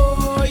still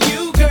for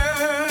you,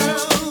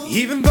 girl.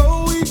 Even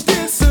though we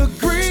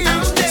disagree,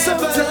 I'll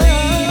never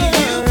leave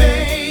you,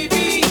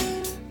 baby.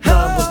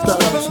 I'll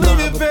never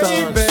leave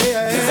you, baby.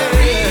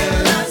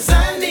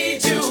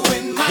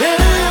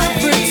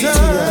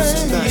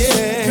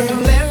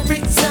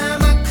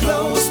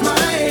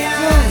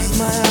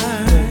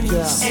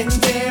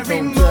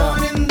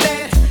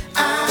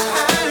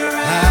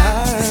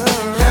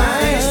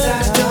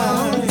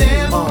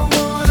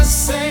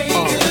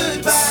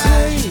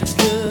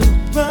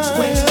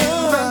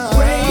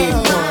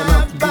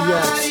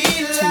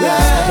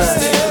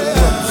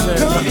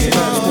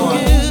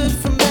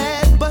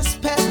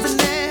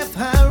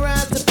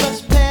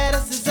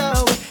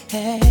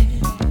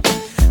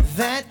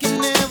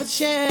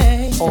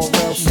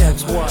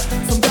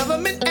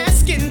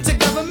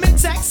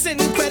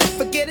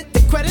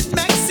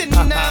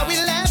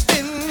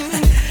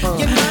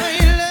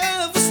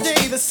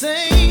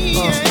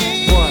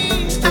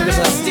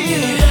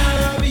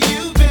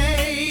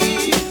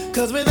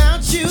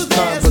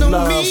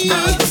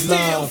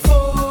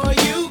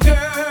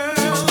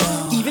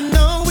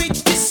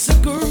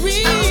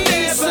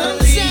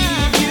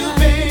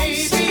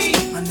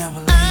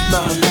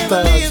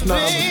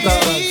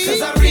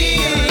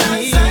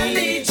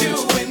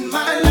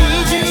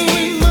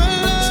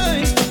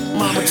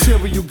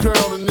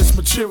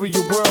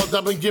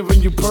 I've been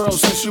giving you pearls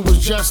since you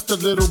was just a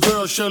little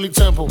girl. Shirley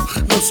Temple,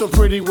 look so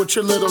pretty with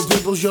your little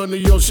dimples. Your New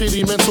York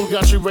City mental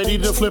got you ready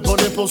to flip on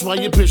nipples while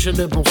you pushing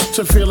nipples.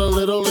 To feel a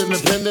little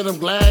independent, I'm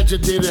glad you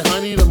did it,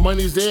 honey. The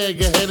money's there,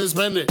 go ahead and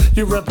spend it.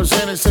 You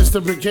represented since the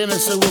beginning,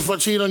 so if I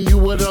cheat on you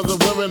with other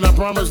women, I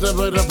promise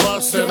never to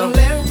bust it. Girl,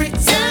 every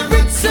time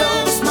I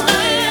close my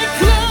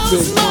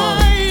eyes,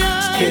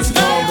 It's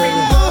all,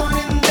 baby.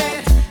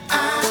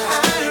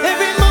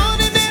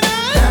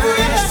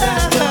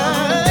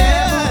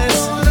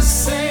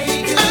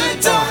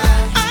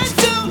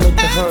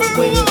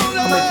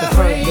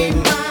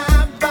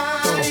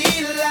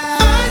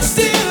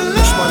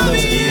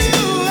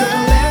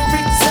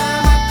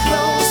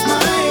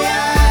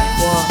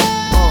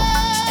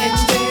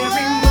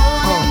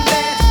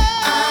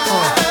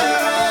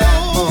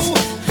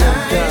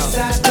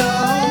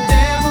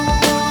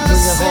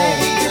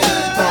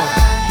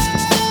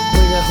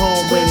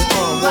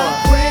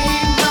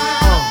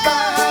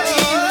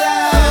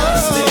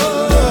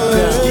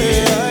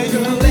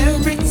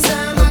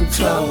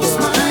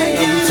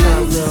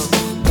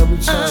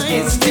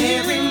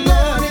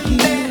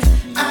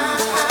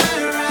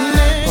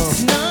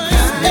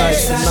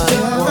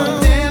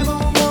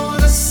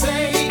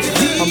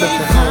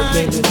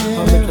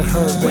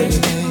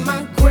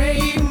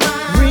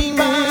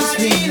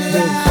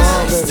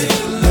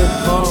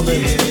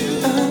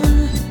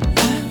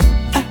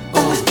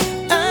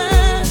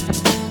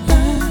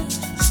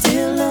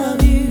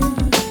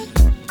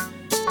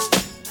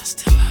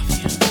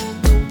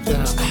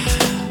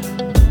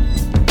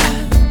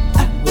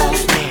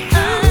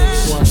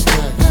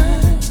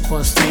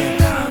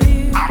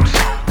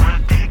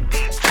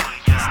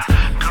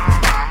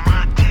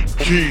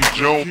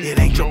 It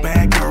ain't your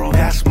bad girl,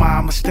 that's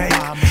my mistake.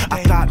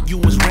 I thought you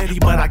was ready,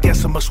 but I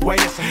guess I must wait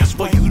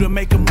for you to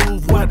make a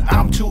move. What?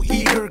 I'm too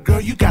eager,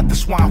 girl. You got the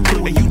swine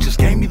flu, and you just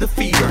gave me the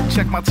fever.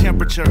 Check my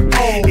temperature.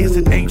 Is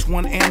it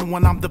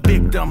H1N1? I'm the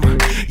victim.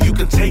 You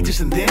contagious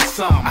and then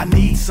some. I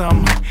need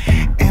some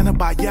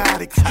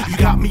antibiotics. You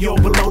got me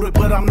overloaded,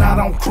 but I'm not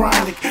on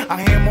chronic.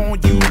 I am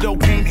on you, though.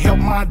 Can't help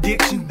my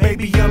addiction,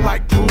 baby. You're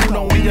like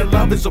Bruno, and your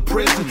love is a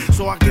prison.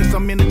 So I guess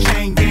I'm in the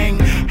chain gang.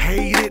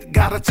 Hate it.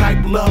 Gotta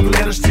type love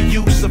letters to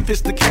you,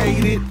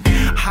 sophisticated.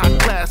 High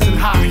class and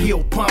high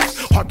heel pumps.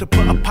 Hard to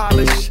put a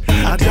polish.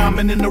 A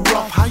diamond in the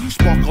rough. How you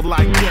sparkle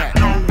like that?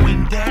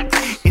 Knowing that.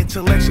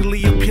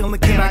 Intellectually appealing.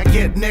 Can I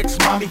get next,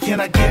 mommy? Can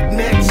I get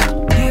next?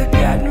 You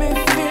got me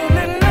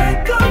feeling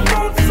like I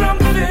want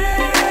something.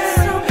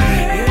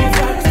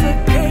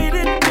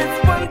 Intoxicated with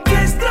one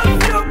taste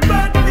of your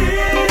body.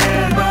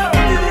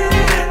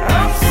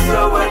 I'm so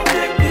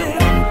addicted.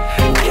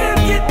 Can't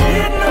get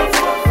enough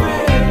of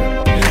it.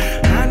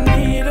 I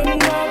need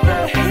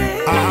another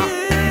hit.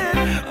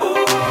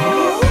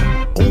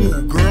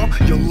 Ooh, girl,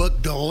 you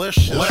look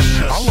delicious.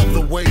 I love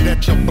the way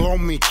that you blow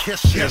me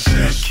kisses.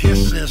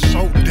 Kisses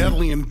so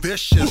deadly and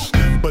vicious,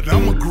 but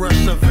I'm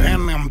aggressive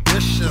and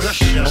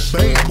ambitious. A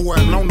bad boy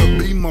known to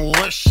be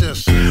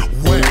malicious.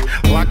 Wet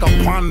like a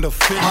pond of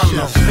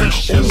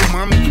fishes. Ooh,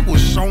 mommy, you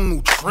was so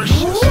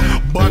nutritious.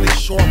 Body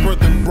sharper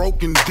than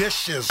broken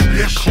dishes.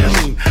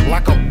 Clean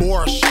like a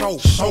bar of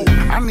soap.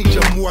 I need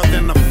you more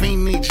than a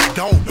fiend needs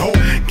dope.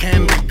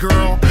 Candy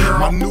girl,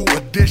 my new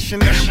addition.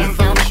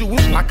 Without you,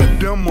 it's like a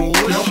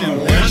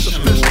demolition.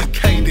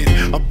 Sophisticated,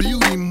 a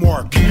beauty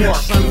mark.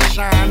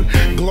 Sunshine,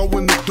 glow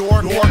in the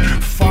dark.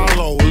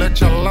 Follow, let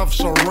your love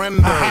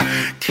surrender.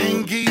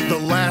 Kingy, the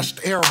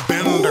last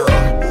airbender.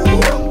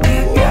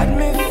 You got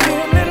me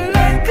feeling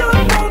like I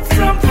want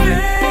something.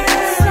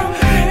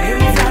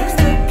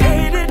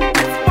 Intoxicated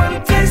with one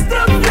taste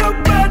of your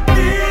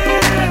body.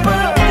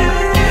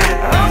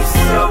 I'm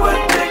so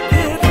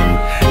addicted,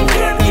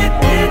 can't get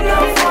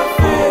enough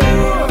of it.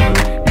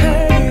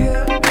 Hey,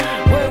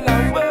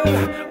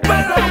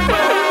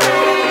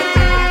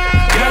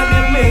 girl,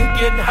 you make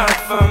it hard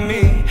for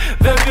me.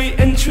 Very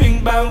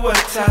intrigued by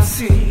what I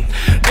see.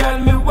 Girl,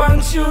 me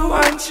want you.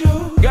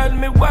 Girl,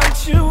 me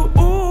want you.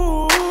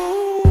 Ooh,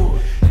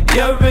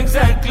 you're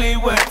exactly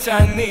what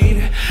I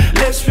need.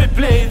 Let's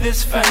replay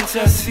this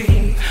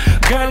fantasy.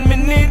 Girl, me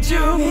need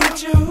you.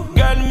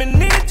 Girl, me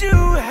need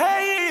you.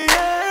 Hey,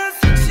 yes.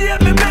 She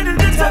had me ready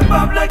to type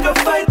up like a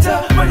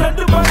fighter. When I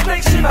do my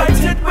snake, she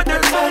bites it with a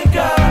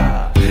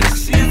tiger.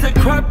 She's a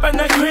crop and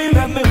a cream.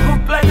 Got me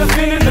hooked like a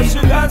fiend. And she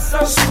got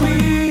so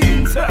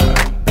sweet.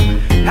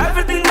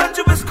 Everything about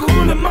you is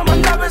cool, and mama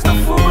love is the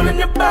fool, and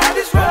your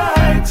body's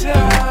right,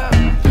 yeah.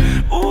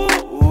 Ooh,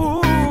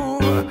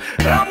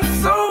 I'm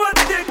so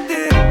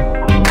addicted.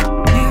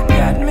 You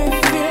got me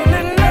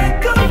feeling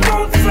like I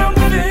want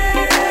something.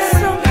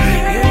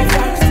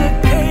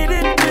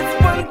 Intoxicated with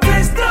one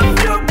taste of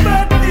your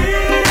body.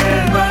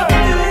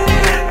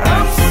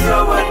 I'm so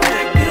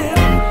addicted,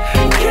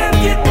 can't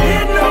get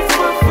enough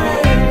of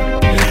it.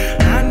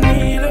 I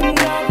need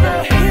another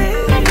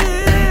hit.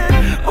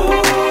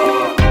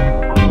 Ooh.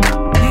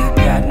 You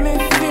got me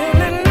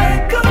feeling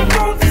like I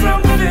want something.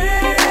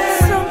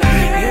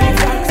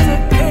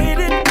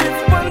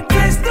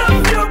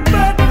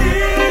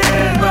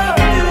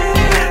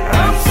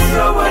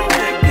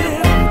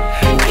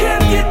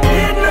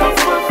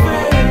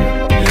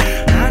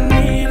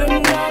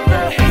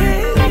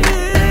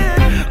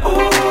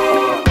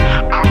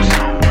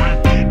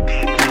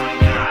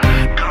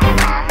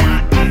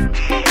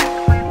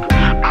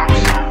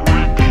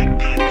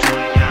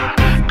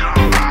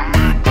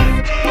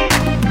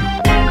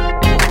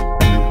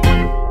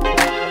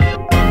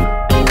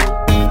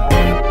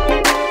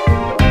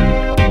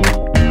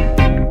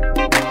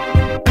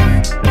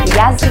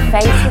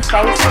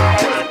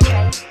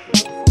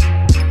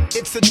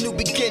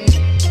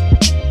 again.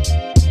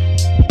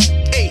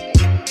 Hey,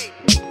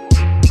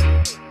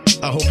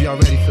 I hope y'all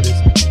ready for this.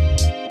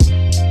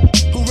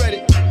 Who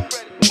ready?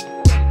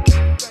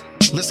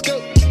 Let's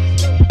go.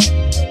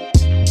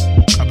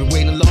 I've been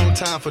waiting a long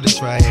time for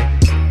this right here.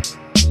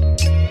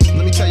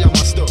 Let me tell y'all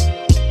my story.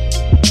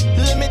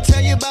 Let me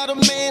tell you about a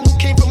man who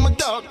came from a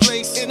dark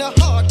place, in a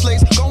hard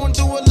place, going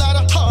through a lot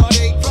of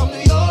heartache. From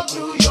New York,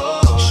 New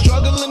York,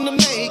 struggling to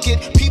make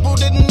it. People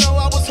didn't know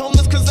I was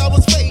homeless cause I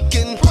was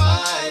faking.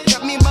 Pride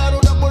got me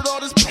bottled up with all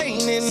this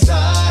pain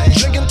inside.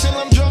 Drinking till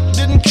I'm drunk,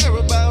 didn't care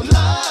about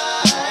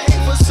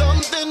life. For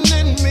something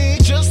in me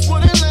just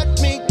wouldn't let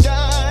me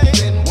die.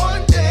 Then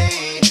one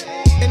day,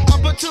 an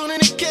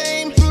opportunity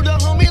came through the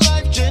homie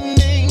Life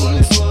Jennings.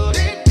 What would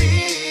it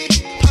be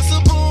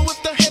possible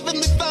if the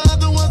Heavenly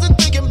Father wasn't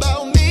thinking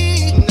about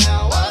me?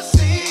 Now I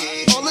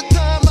see. All the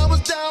time I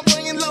was down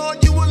praying,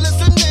 Lord, you were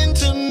listening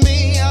to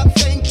me. I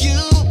thank you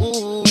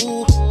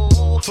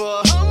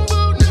for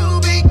humble new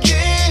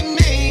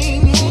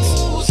beginnings.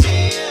 Who's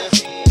here?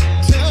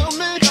 Tell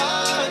me.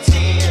 God's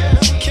here.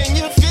 Can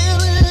you feel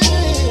it?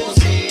 Who's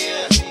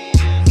here?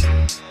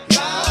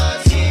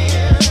 God's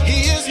here. He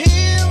is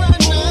here right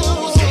now.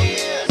 Who's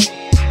here?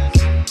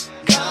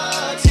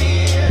 God's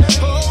here.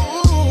 Oh,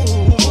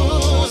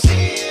 who's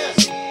here?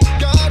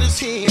 God is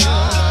here.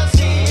 God's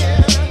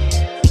here.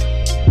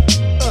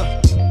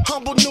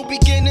 Humble new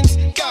beginnings.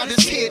 God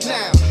is here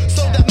now.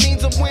 So that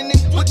means I'm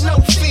winning with no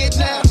fear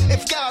now.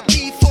 If God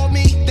be for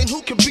me, then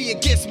who can be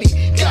against me?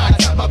 God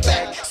got my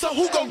back, so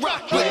who gon'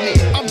 rock with me?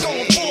 I'm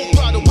going full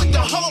throttle with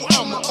the whole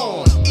armor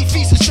on.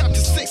 Ephesians chapter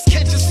 6,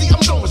 can't you see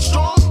I'm going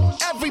strong?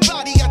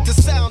 Everybody got the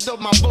sound of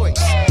my voice.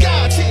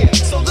 God's here,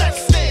 so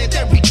let's stand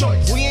and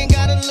rejoice. We ain't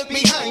gotta look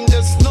behind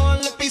us, nor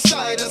look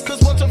beside us, cause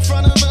what's in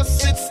front of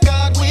us, it's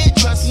God we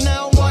trust.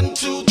 Now 1,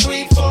 2,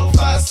 3, 4,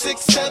 5,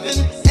 6,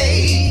 7,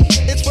 8.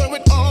 It's where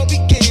it all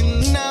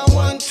begins. Now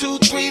 1, 2,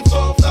 3,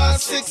 4,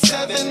 5, 6,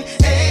 7,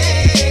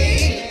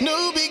 8.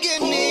 New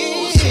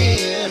beginnings.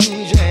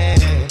 Yeah.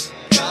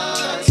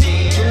 God's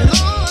here.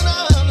 Lord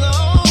of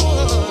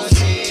Lords.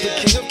 The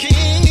King of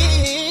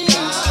Kings.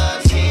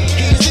 God's here.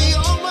 He's the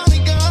Almighty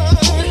God.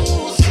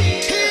 Who's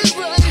here? He's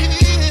right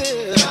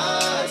here.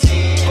 God's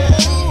here.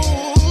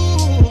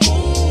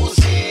 Who's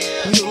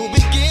here? New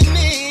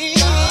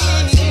beginnings.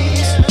 God's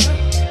here.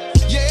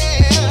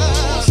 Yeah.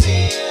 Who's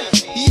here?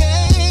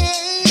 Yeah.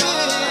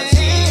 God's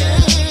here.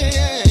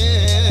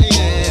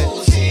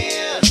 Who's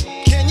here?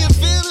 Can you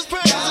feel His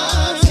presence?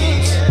 God's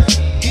here.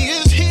 He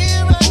is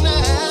here right now.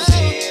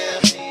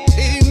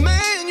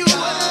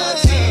 Emmanuel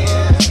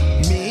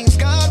means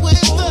God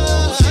with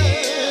us.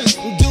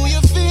 Do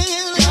you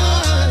feel it?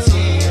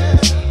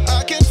 I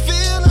can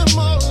feel Him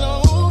all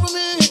over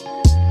me.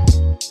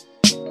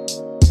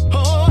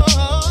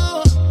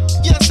 Oh,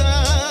 yes I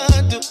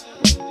do.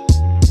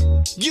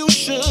 You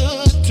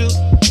should too.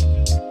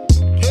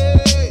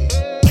 Hey,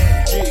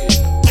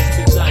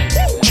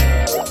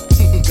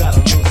 got a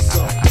little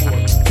something for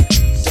you.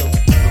 So,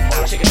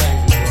 check it out.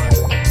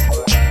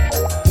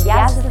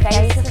 Yaz the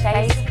face, the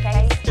face, the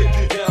face.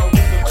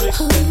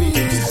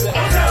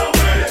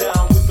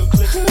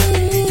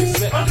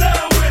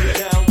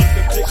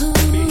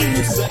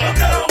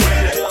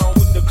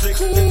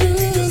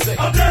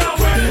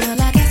 Well,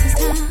 I guess it's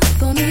time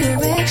for me to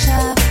wreck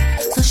shop.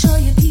 So show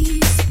your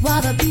peace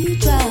while the beat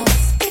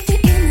drops. If you're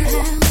in the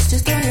house,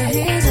 just throw your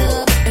hands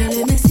up and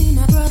let me see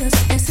my brothers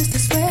and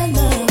sisters spread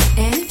love.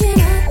 And if you're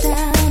not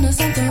down or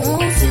something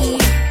won't see,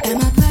 and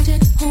my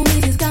project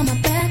homies has got my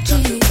back,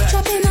 G.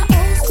 Dropping the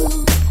old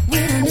school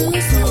with a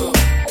new soul.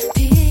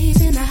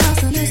 PA's in the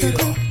house and it's a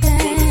good thing.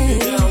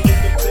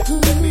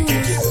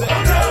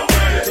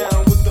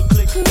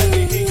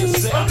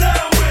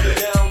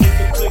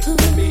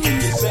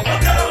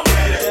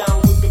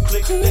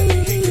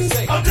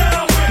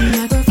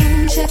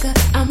 Microphone checker,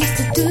 I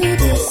must do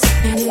this.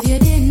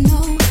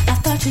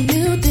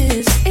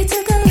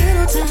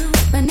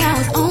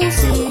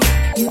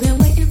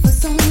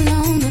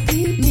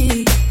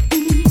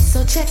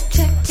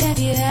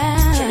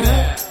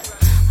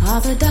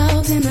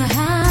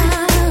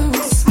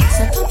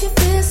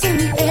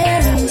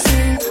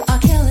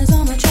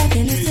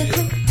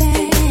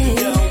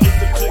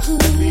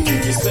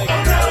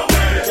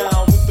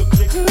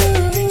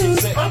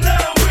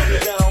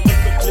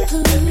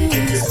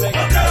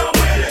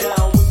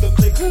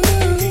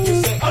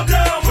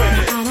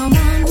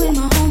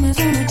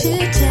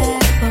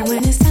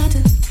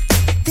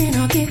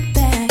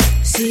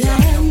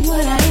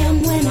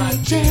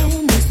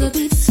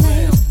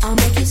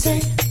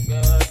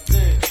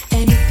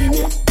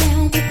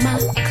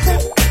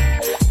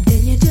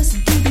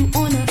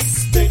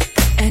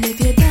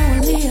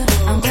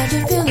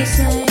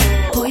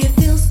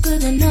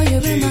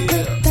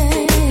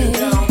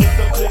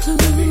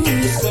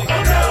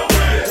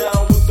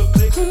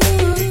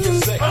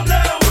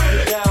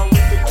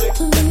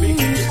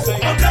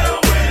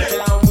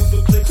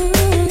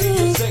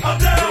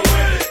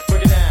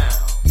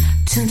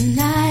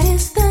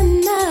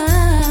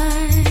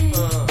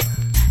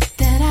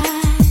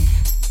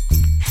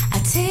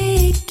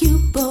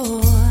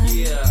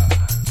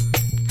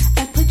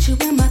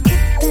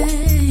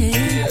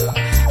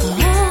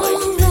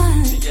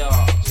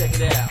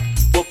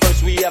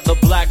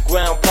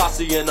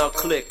 posse in her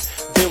clique.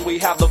 Then we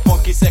have the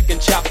funky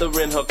second chapter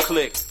in her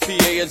clique.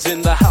 PA is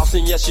in the house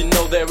and yes, you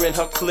know they're in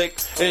her clique.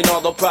 And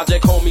all the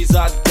project homies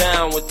are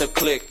down with the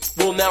clique.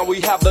 Well, now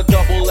we have the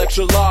double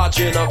extra large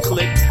in her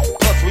clique.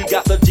 Plus we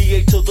got the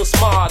DA to the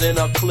smart in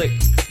her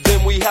clique.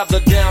 Then we have the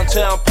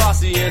downtown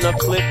posse in her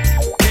clique.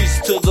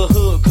 Peace to the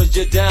hood, cause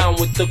you're down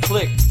with the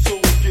clique. So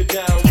if you're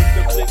down with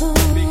the clique,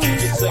 let me hear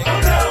you say,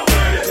 I'm down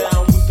with it.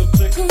 Down with the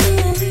clique, let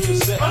me hear you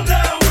say, I'm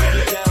down with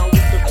it. Down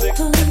with the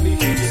clique, let me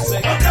hear you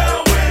say, I'm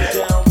down with it.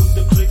 Down with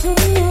the clique,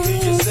 let me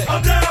hear you say,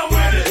 I'm down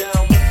with it.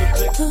 Down with the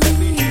clique, let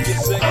me hear you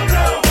say, I'm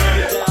down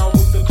with it. Down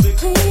with the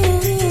clique, let me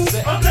hear you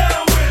say, I'm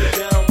down with it.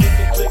 Down with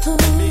the clique,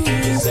 let me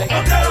hear you say,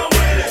 I'm down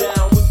with it.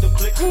 Down with the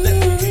clique, let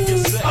me hear you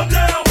say, I'm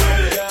down with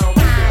it.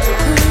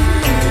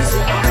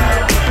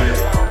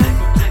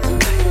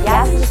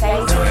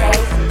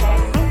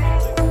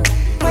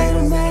 Wait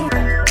a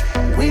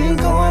minute, we ain't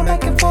going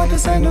back and forth,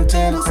 this ain't no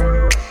tennis.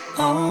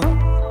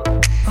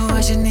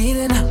 What you need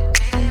to know?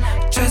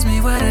 Trust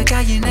me, what a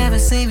guy you never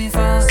seen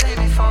before.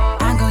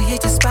 I'm gon'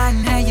 hit your spot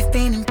and how you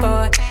feeling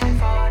for it.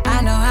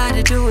 I know how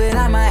to do it,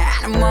 I'm an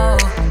animal.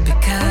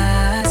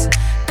 Because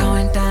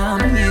going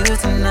down on you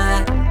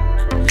tonight.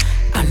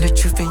 I'm the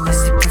truth and you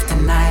see proof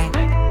tonight.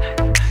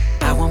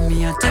 I want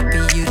me on top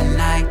of you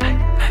tonight.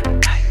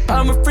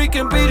 I'm a freak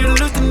and beat it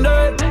loose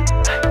tonight.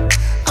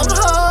 I'm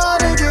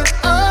hard again,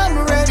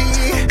 I'm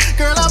ready.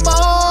 Girl, I'm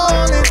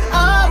on it,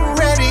 I'm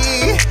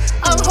ready.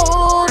 I'm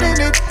holding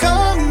it,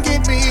 come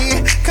get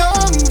me,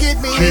 come get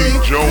me.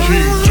 Will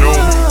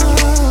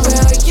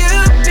you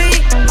be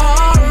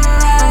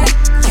alright?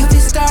 You be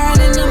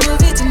starring in the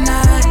movie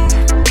tonight.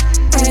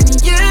 And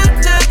you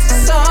look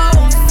so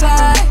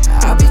fly.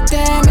 I'll be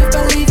damned if I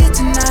leave you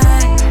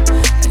tonight.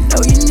 I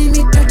know you need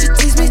me, don't you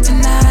tease me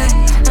tonight.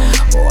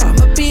 Oh,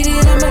 I'ma beat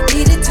it, I'ma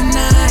eat it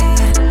tonight.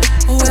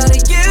 Will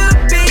you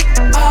be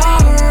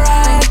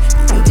alright?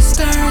 You be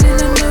starring in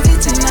the movie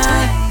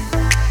tonight.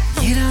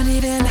 You don't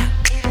even know.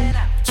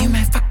 You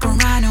may fuck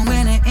around and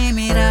win an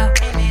Emmy though.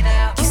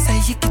 You say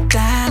you get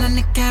down on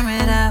the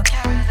camera though.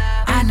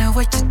 I know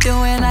what you're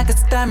doing, I got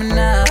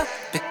stamina.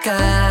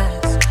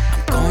 Because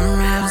I'm going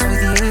rounds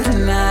with you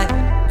tonight.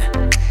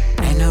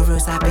 Ain't no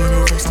rules, I beat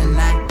it loose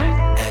tonight.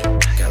 Hey,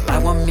 girl, I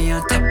want me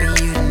on top of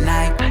you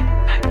tonight.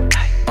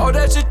 All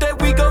that shit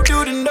that we gon'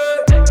 do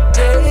tonight.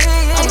 Hey.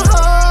 I'm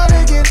hard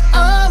again,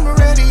 I'm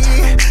ready.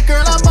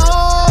 Girl, I'm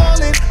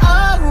on it,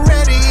 I'm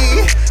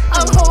ready.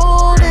 I'm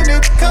holding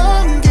it,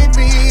 come get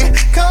me,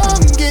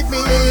 come get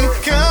me,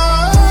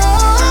 come.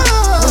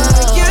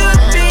 Will you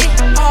be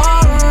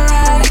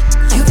alright?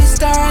 You be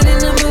starring in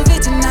the movie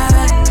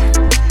tonight.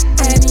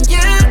 And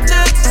you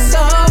look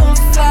so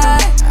fly.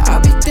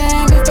 I'll be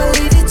damned if I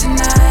leave you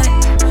tonight.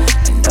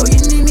 I know you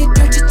need me,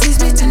 don't you tease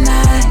me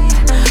tonight.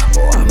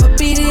 Oh, I'ma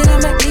beat it,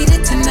 I'ma eat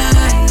it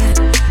tonight.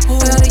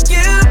 Will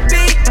you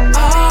be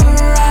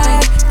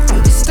alright? You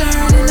be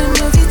starring in the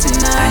movie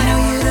tonight. I know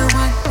you the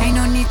one, ain't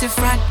no need to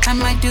front. I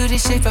might do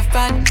this shit for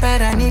fun,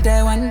 but I need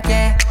that one,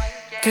 yeah.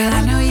 Girl,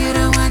 I know you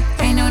the one,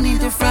 ain't no need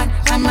to front.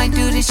 I might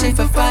do this shit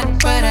for fun,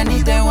 but I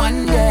need that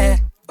one, yeah.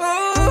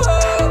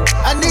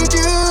 I need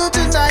you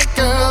tonight,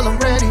 girl, I'm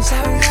ready.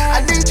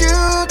 I need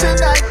you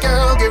tonight,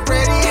 girl, get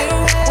ready.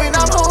 When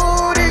I'm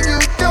holding you,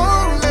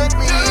 don't let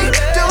me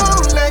go.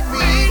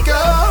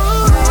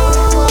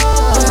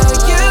 Will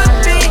you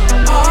be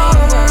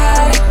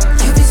alright?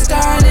 You be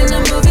starring in the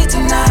movie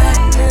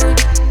tonight.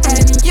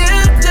 And you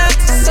look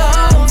so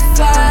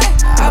fly.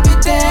 I'll be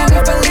damned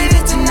if I leave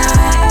it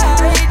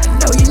tonight. I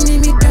know you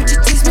need me, don't you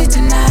tease me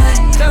tonight.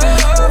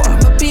 Oh,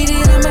 I'ma beat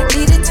it, I'ma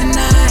eat it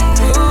tonight.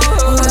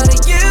 Will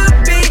you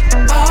be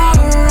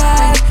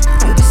alright?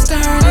 You be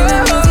starring in the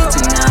movie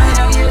tonight.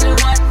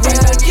 Will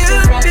you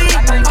be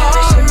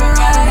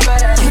alright?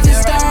 You be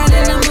starring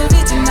in the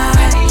movie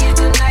tonight.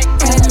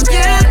 And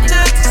you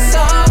look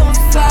so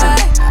fly.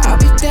 I'll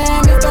be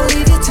damned if I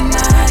leave it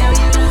tonight.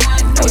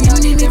 I know you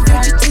need me,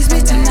 don't you tease me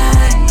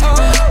tonight. Oh,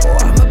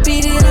 I'ma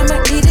beat it, I'ma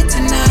eat it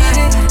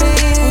tonight.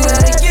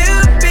 Will you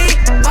be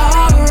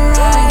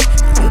alright?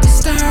 You be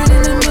starring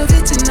in the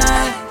movie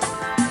tonight.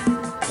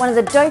 One of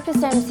the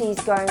dopest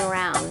MCs going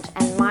around,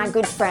 and my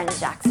good friend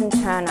Jackson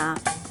Turner.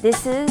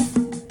 This is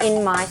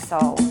In My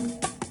Soul.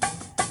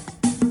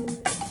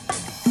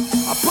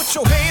 Put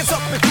your hands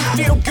up if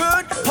you feel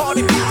good.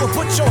 Party people,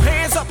 put your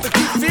hands up if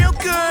you feel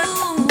good.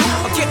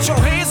 Get your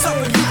hands up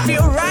if you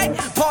feel right.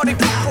 Party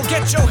people,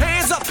 get your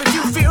hands up if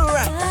you feel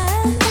right.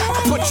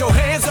 Put your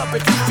hands up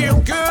if you feel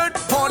good.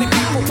 Party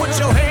people, put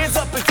your hands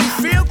up if you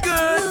feel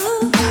good.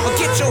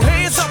 Get your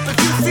hands up if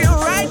you feel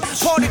right.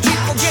 Party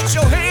people, get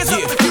your hands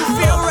up if you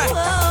feel right.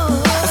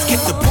 Let's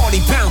get the party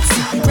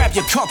bouncing. Grab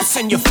your cups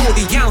and your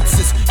 40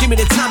 ounces. Give me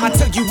the time, I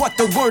tell you what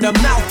the word of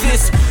mouth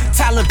is.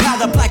 Talent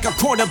piled up like a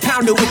quarter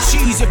pounder with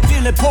cheese. You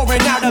feel it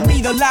pouring out of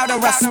me, the louder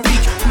I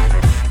speak.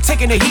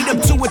 Taking the heat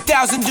up to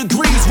 1,000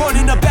 degrees.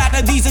 Running up out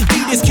of these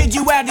Adidas, kid,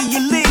 you out of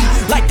your league.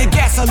 Like the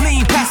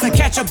gasoline, pass the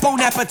ketchup, bon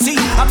appetit.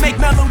 I make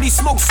melody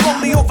smoke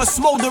slowly over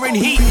smoldering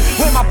heat.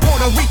 Where my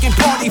Puerto Rican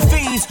party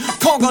fiends,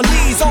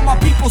 Congolese, all my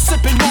people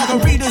sipping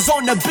margaritas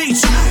on the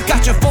beach.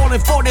 Got you falling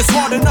for this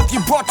hard enough,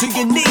 you brought to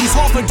your knees.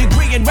 Harvard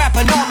degree in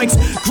raponomics,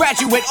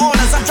 graduate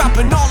honors. I'm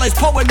dropping knowledge,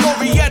 poet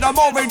laureate, I'm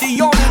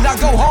already on it. I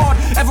go hard,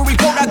 every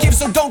quote I give,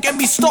 so don't get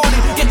me started.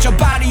 Get your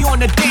body on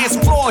the dance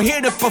floor,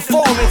 hear the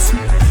performance.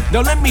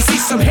 Now let me see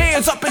some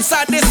hands up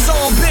inside this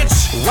song,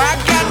 bitch. I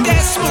got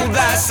that smooth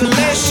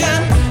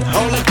isolation,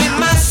 all up in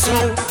my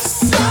soul.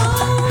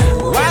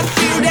 I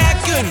feel that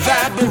good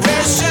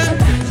vibration,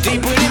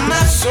 deep within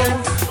my soul.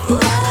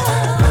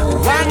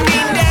 I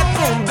need that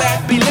boom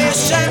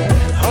vibration,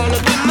 all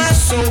up in my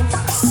soul.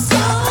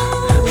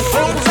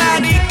 Full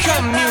body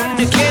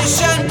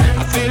communication,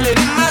 I feel it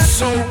in my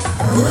soul.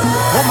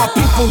 All my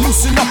people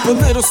loosen up a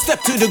little,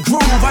 step to the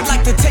groove. I'd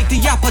like to take the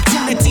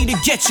opportunity to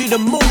get you to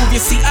move. You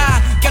see,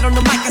 I get on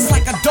the mic, it's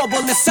like a double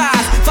in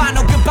size.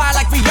 Final goodbye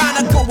like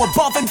Rihanna, go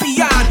above and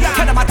beyond.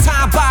 Cut my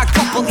time by a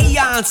couple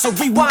eons, so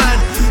rewind.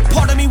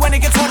 Pardon me when it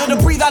gets harder to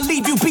breathe, I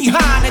leave you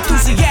behind.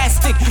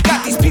 Enthusiastic,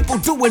 got these people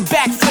doing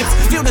backflips.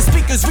 Feel the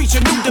speakers reach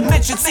a new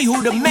dimension, see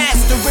who the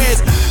master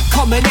is.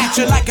 Coming at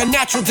you like a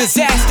natural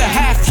disaster.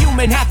 Half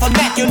human, half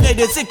immaculate,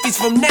 as if he's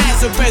from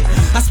Nazareth.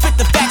 I spit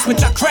the facts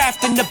which I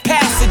craft in the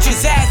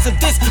passages. As of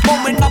this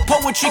moment, my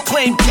poetry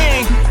claim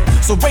king.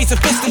 So raise a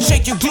fist and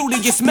shake your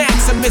gluteus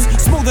maximus.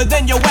 Smoother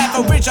than your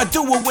average, I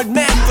do it with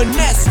mad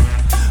finesse.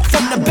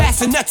 From the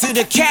bassinet to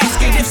the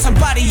casket, if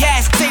somebody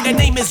asks, say the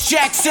name is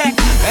Jackson,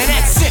 and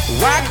that's it.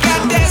 I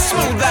got that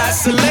smooth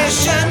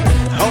isolation,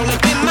 all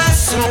up in my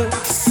soul.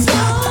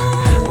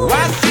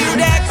 I feel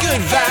that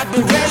good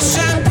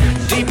vibration,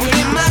 deep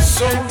within my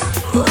soul.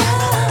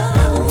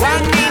 I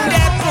need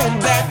that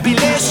boom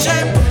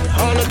vibration,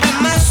 all up in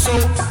my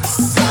soul.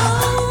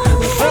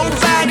 Full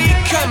body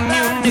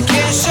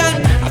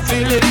communication, I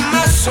feel it in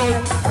my soul.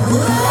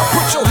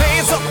 Put your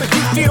hands up if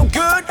you feel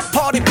good.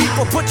 Party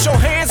people, put your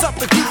hands up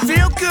if you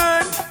feel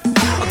good.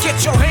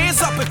 Get your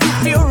hands up if you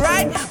feel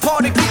right.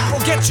 Party people,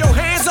 get your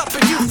hands up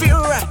if you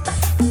feel right.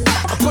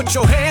 Put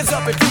your hands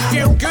up if you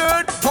feel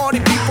good. Party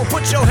people,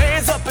 put your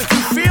hands up if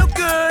you feel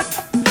good.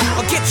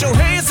 Get your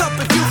hands up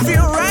if you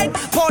feel right.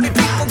 Party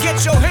people,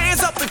 get your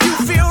hands up if you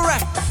feel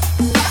right.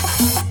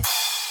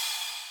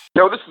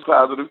 Yo, this is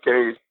Positive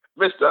K's.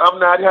 Mr. I'm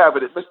Not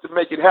Having It. Mr.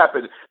 Make It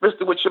Happen.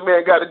 Mr. What Your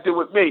Man Got to Do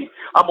With Me.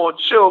 I'm on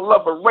Chill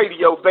Lover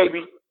Radio,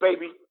 baby,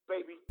 baby,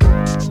 baby.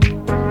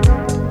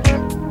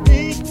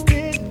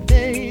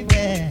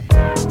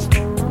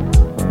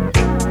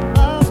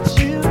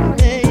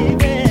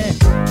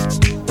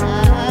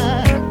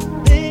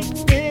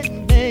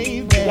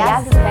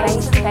 Yes,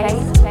 face,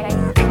 face, face.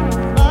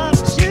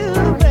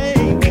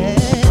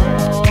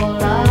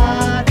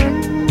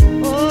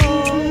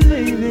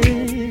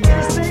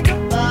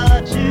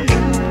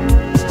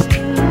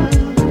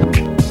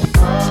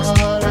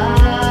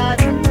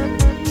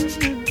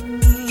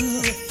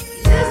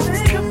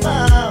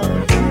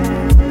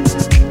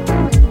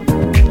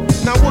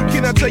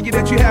 Tell you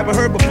that you haven't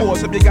heard before.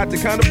 Except you got the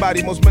kind of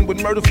body most men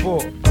would murder for.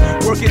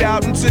 Work it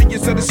out until you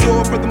set it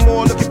sore.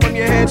 Furthermore, looking from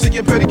your head to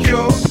your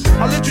pedicure.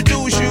 I'll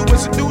introduce you and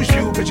seduce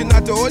you, cause you're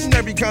not the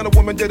ordinary kind of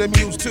woman that I'm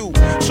used to.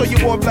 Show you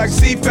more black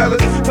sea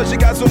fellas. Plus you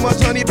got so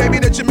much honey, baby,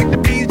 that you make the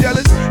bees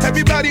jealous.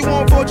 Everybody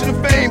want fortune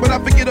and fame, but I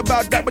forget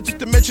about that, but just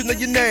to mention of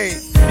your name.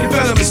 You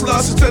venomous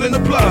lust is telling the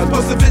plus.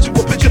 Plus the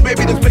visual picture,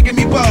 baby, that's making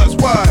me buzz.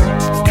 Why?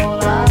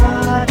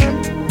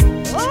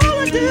 All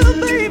I do,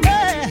 baby,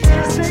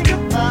 is think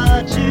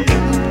about you.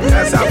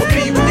 That's how it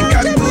be when you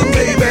got it good,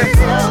 baby.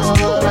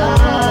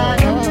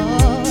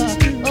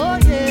 Oh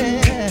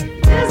yeah,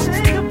 just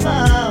think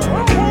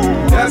about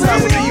you. That's how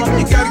it be when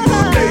you got it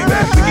good, baby.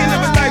 We can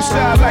live a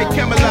lifestyle like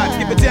Camelot.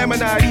 Give a damn or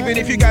not, even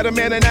if you got a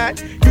man or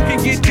not. You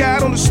can get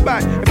God on the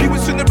spot. If you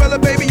was Cinderella,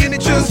 baby, and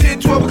it just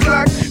hit 12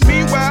 o'clock.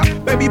 Meanwhile,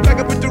 baby, back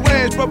up with the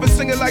ranch. Brother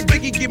singing like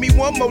Biggie, give me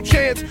one more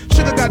chance.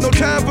 Should've got no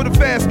time for the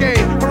fast game.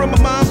 Her and my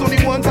mom's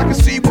only ones I can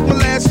see with my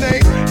last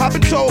name. I've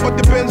been told what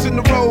the Benz and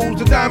the Rolls,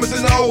 the diamonds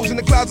and the O's, in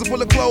the closet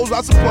full of clothes,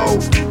 I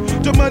suppose.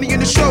 The money in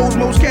the shows,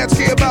 most cats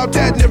care about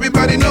that and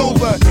everybody knows.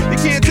 But they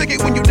can't take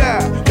it when you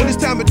die, when it's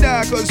time to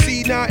die. Cause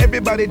see, now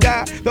everybody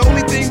die. The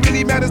only thing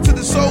really matters to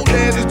the soul,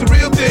 man, is the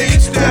real thing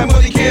that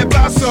money can't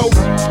buy, so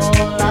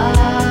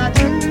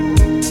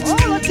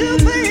All I do,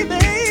 baby,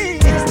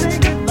 is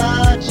think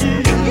about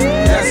you.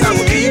 That's how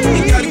it be when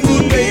you got it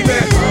good, baby.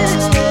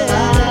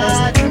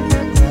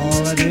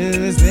 All I do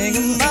is think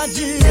about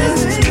you.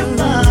 Think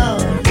about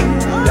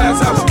you. That's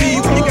how it be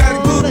when you got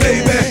it good,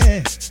 baby.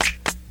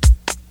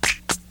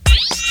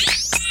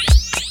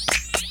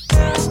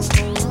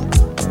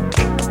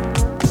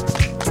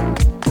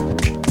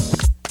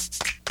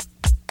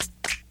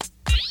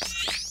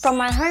 From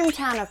my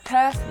hometown of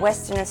Perth,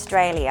 Western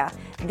Australia,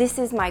 this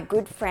is my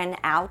good friend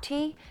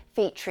Alti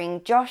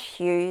featuring Josh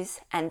Hughes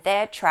and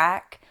their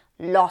track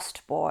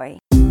Lost Boy.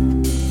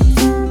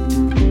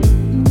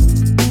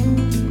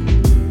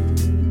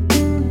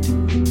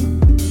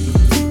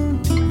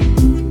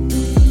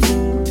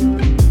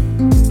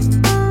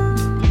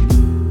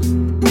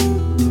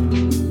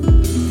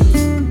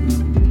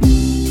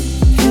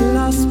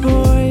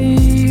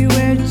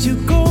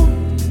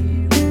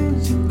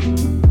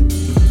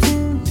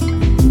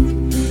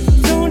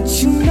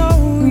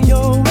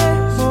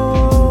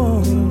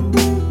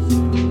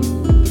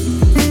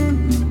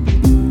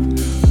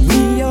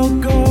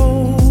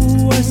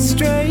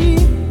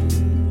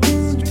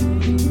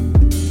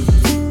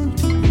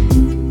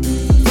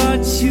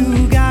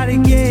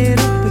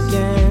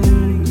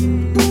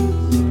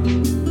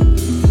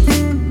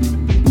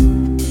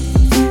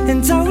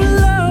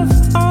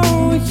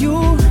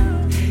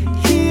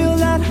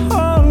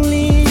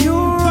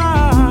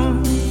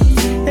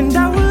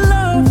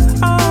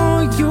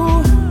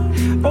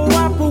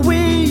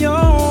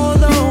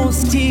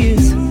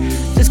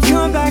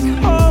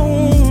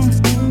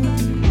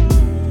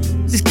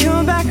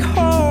 come back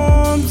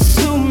home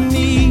to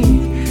me.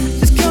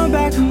 Just come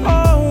back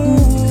home.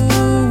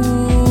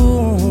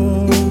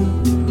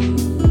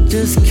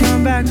 Just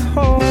come back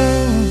home.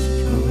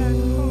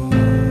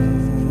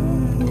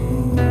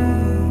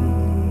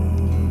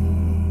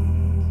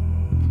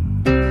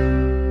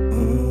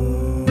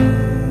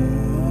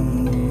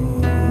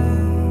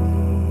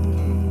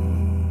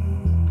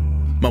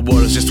 My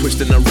world is just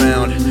twisting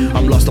around.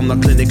 I'm lost, I'm not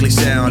clinically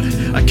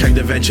sound. I caved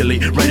eventually,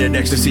 rated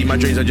ecstasy. My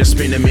dreams are just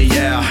spinning me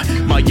out.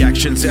 My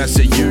actions as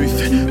a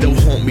youth, they'll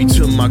haunt me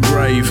to my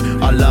grave.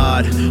 I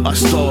lied, I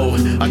stole,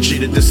 I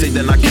cheated, deceived,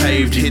 then I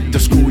caved. Hit the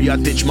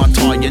schoolyard, ditched my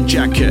tie and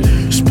jacket.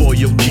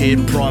 Spoiled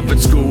kid, private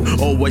school,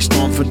 always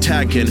time for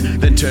tagging.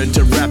 Then turned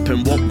to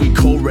rapping. What we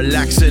call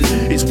relaxing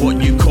is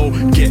what you call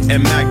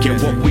getting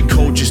maggot. What we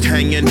call just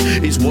hanging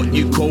is what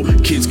you call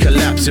kids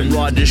collapsing.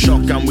 Riding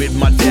shotgun with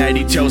my dad,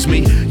 he tells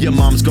me your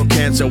mom's got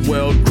cancer,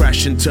 world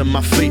crashing to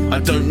my feet. I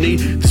don't need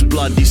this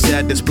bloody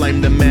sadness.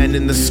 Blame the man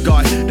in the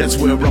sky, that's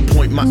where I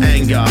point my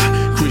anger.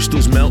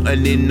 Crystals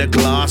melting in the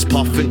glass,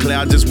 puffing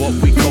clouds is what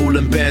we call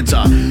them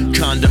banter.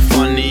 Kinda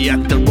funny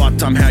at the right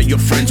time how your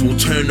friends will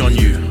turn on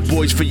you.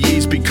 Boys for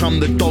years become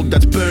the dog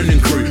that's burning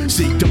crew.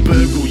 Seek to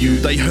burgle you,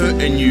 they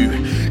hurting you.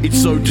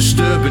 It's so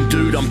disturbing,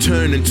 dude, I'm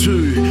turning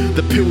to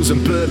the pills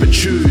and bourbon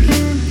chewed.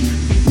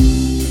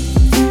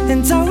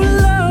 And I will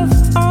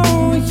love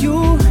on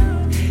you.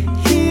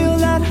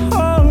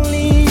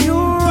 Only you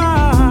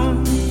are,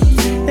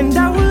 and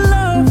I will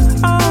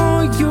love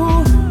on you.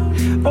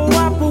 Oh,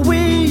 wipe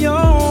away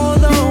all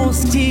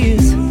those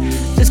tears.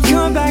 Just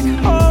come back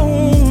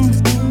home.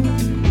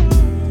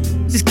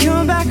 Just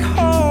come back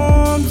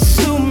home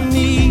to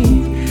me.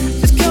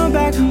 Just come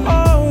back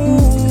home.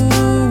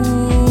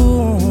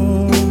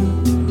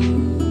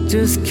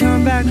 Just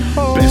come back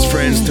home. Best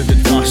friends to the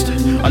dust.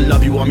 I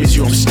love you, I miss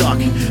you, I'm stuck.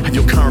 Have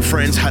your current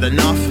friends had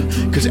enough?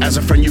 Cause as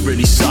a friend you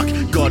really suck.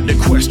 Got a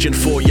question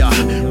for ya.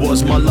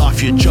 Was my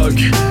life your joke?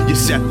 You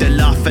sat there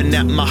laughing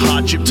at my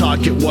hardship.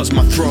 Target was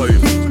my throat.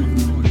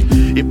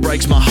 It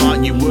breaks my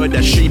heart you were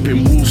that sheep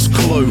in wolf's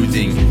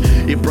clothing.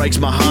 It breaks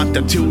my heart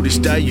that till this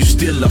day you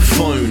still a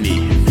phony.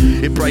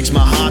 It breaks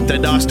my heart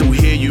that I still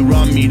hear you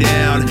run me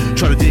down.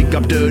 Try to dig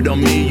up dirt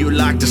on me, you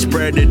like to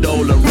spread it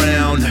all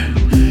around.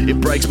 It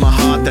breaks my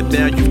heart that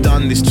now you've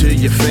done this to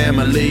your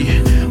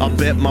family. I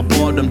bet my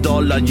bottom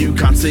dollar you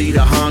can't see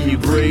the harm you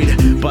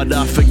breed. But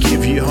I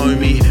forgive you,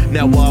 homie.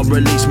 Now I'll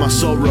release my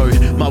sorrow.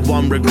 My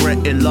one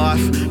regret in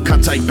life,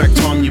 can't take back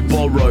time you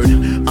borrowed.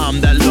 I'm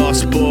that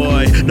lost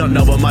boy, not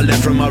knowing my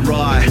left from my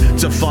right.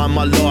 To find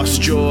my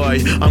lost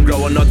joy, I'm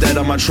growing, not dead,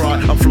 I'ma try.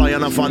 I'm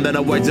flying, I'm finding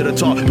a way to the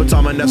top. But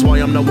time and that's why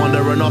I'm not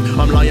wandering off.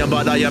 I'm lying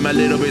but I am a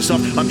little bit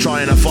soft. I'm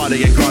trying to fight to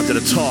get grind to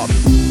the top.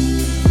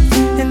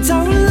 And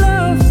I will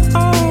love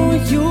on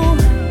you.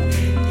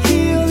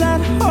 Heal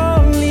that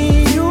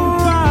only you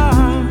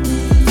are.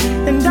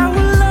 And I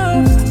will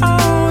love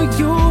on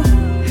you.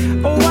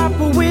 Oh, wipe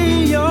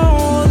away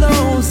all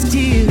those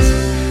tears.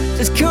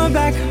 Just come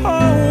back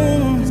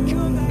home.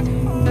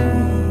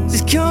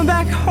 Just come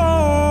back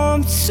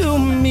home to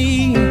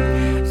me.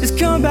 Just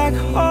come back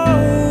home.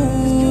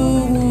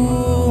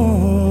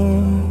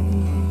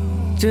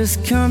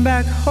 Just come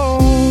back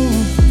home.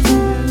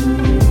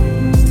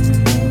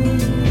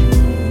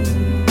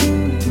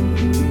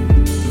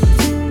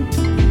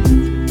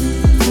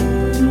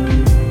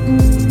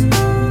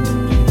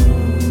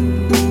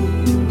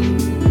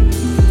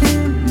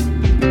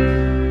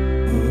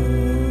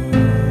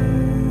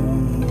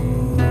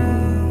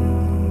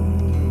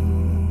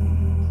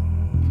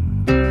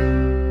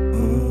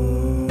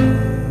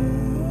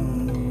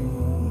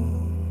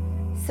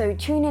 So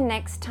tune in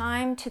next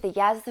time to the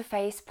Yaz the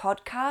Face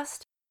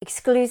podcast,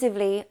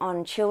 exclusively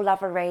on Chill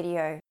Lover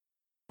Radio.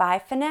 Bye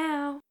for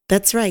now.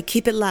 That's right.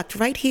 Keep it locked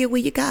right here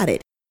where you got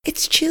it.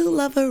 It's Chill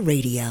Lover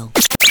Radio.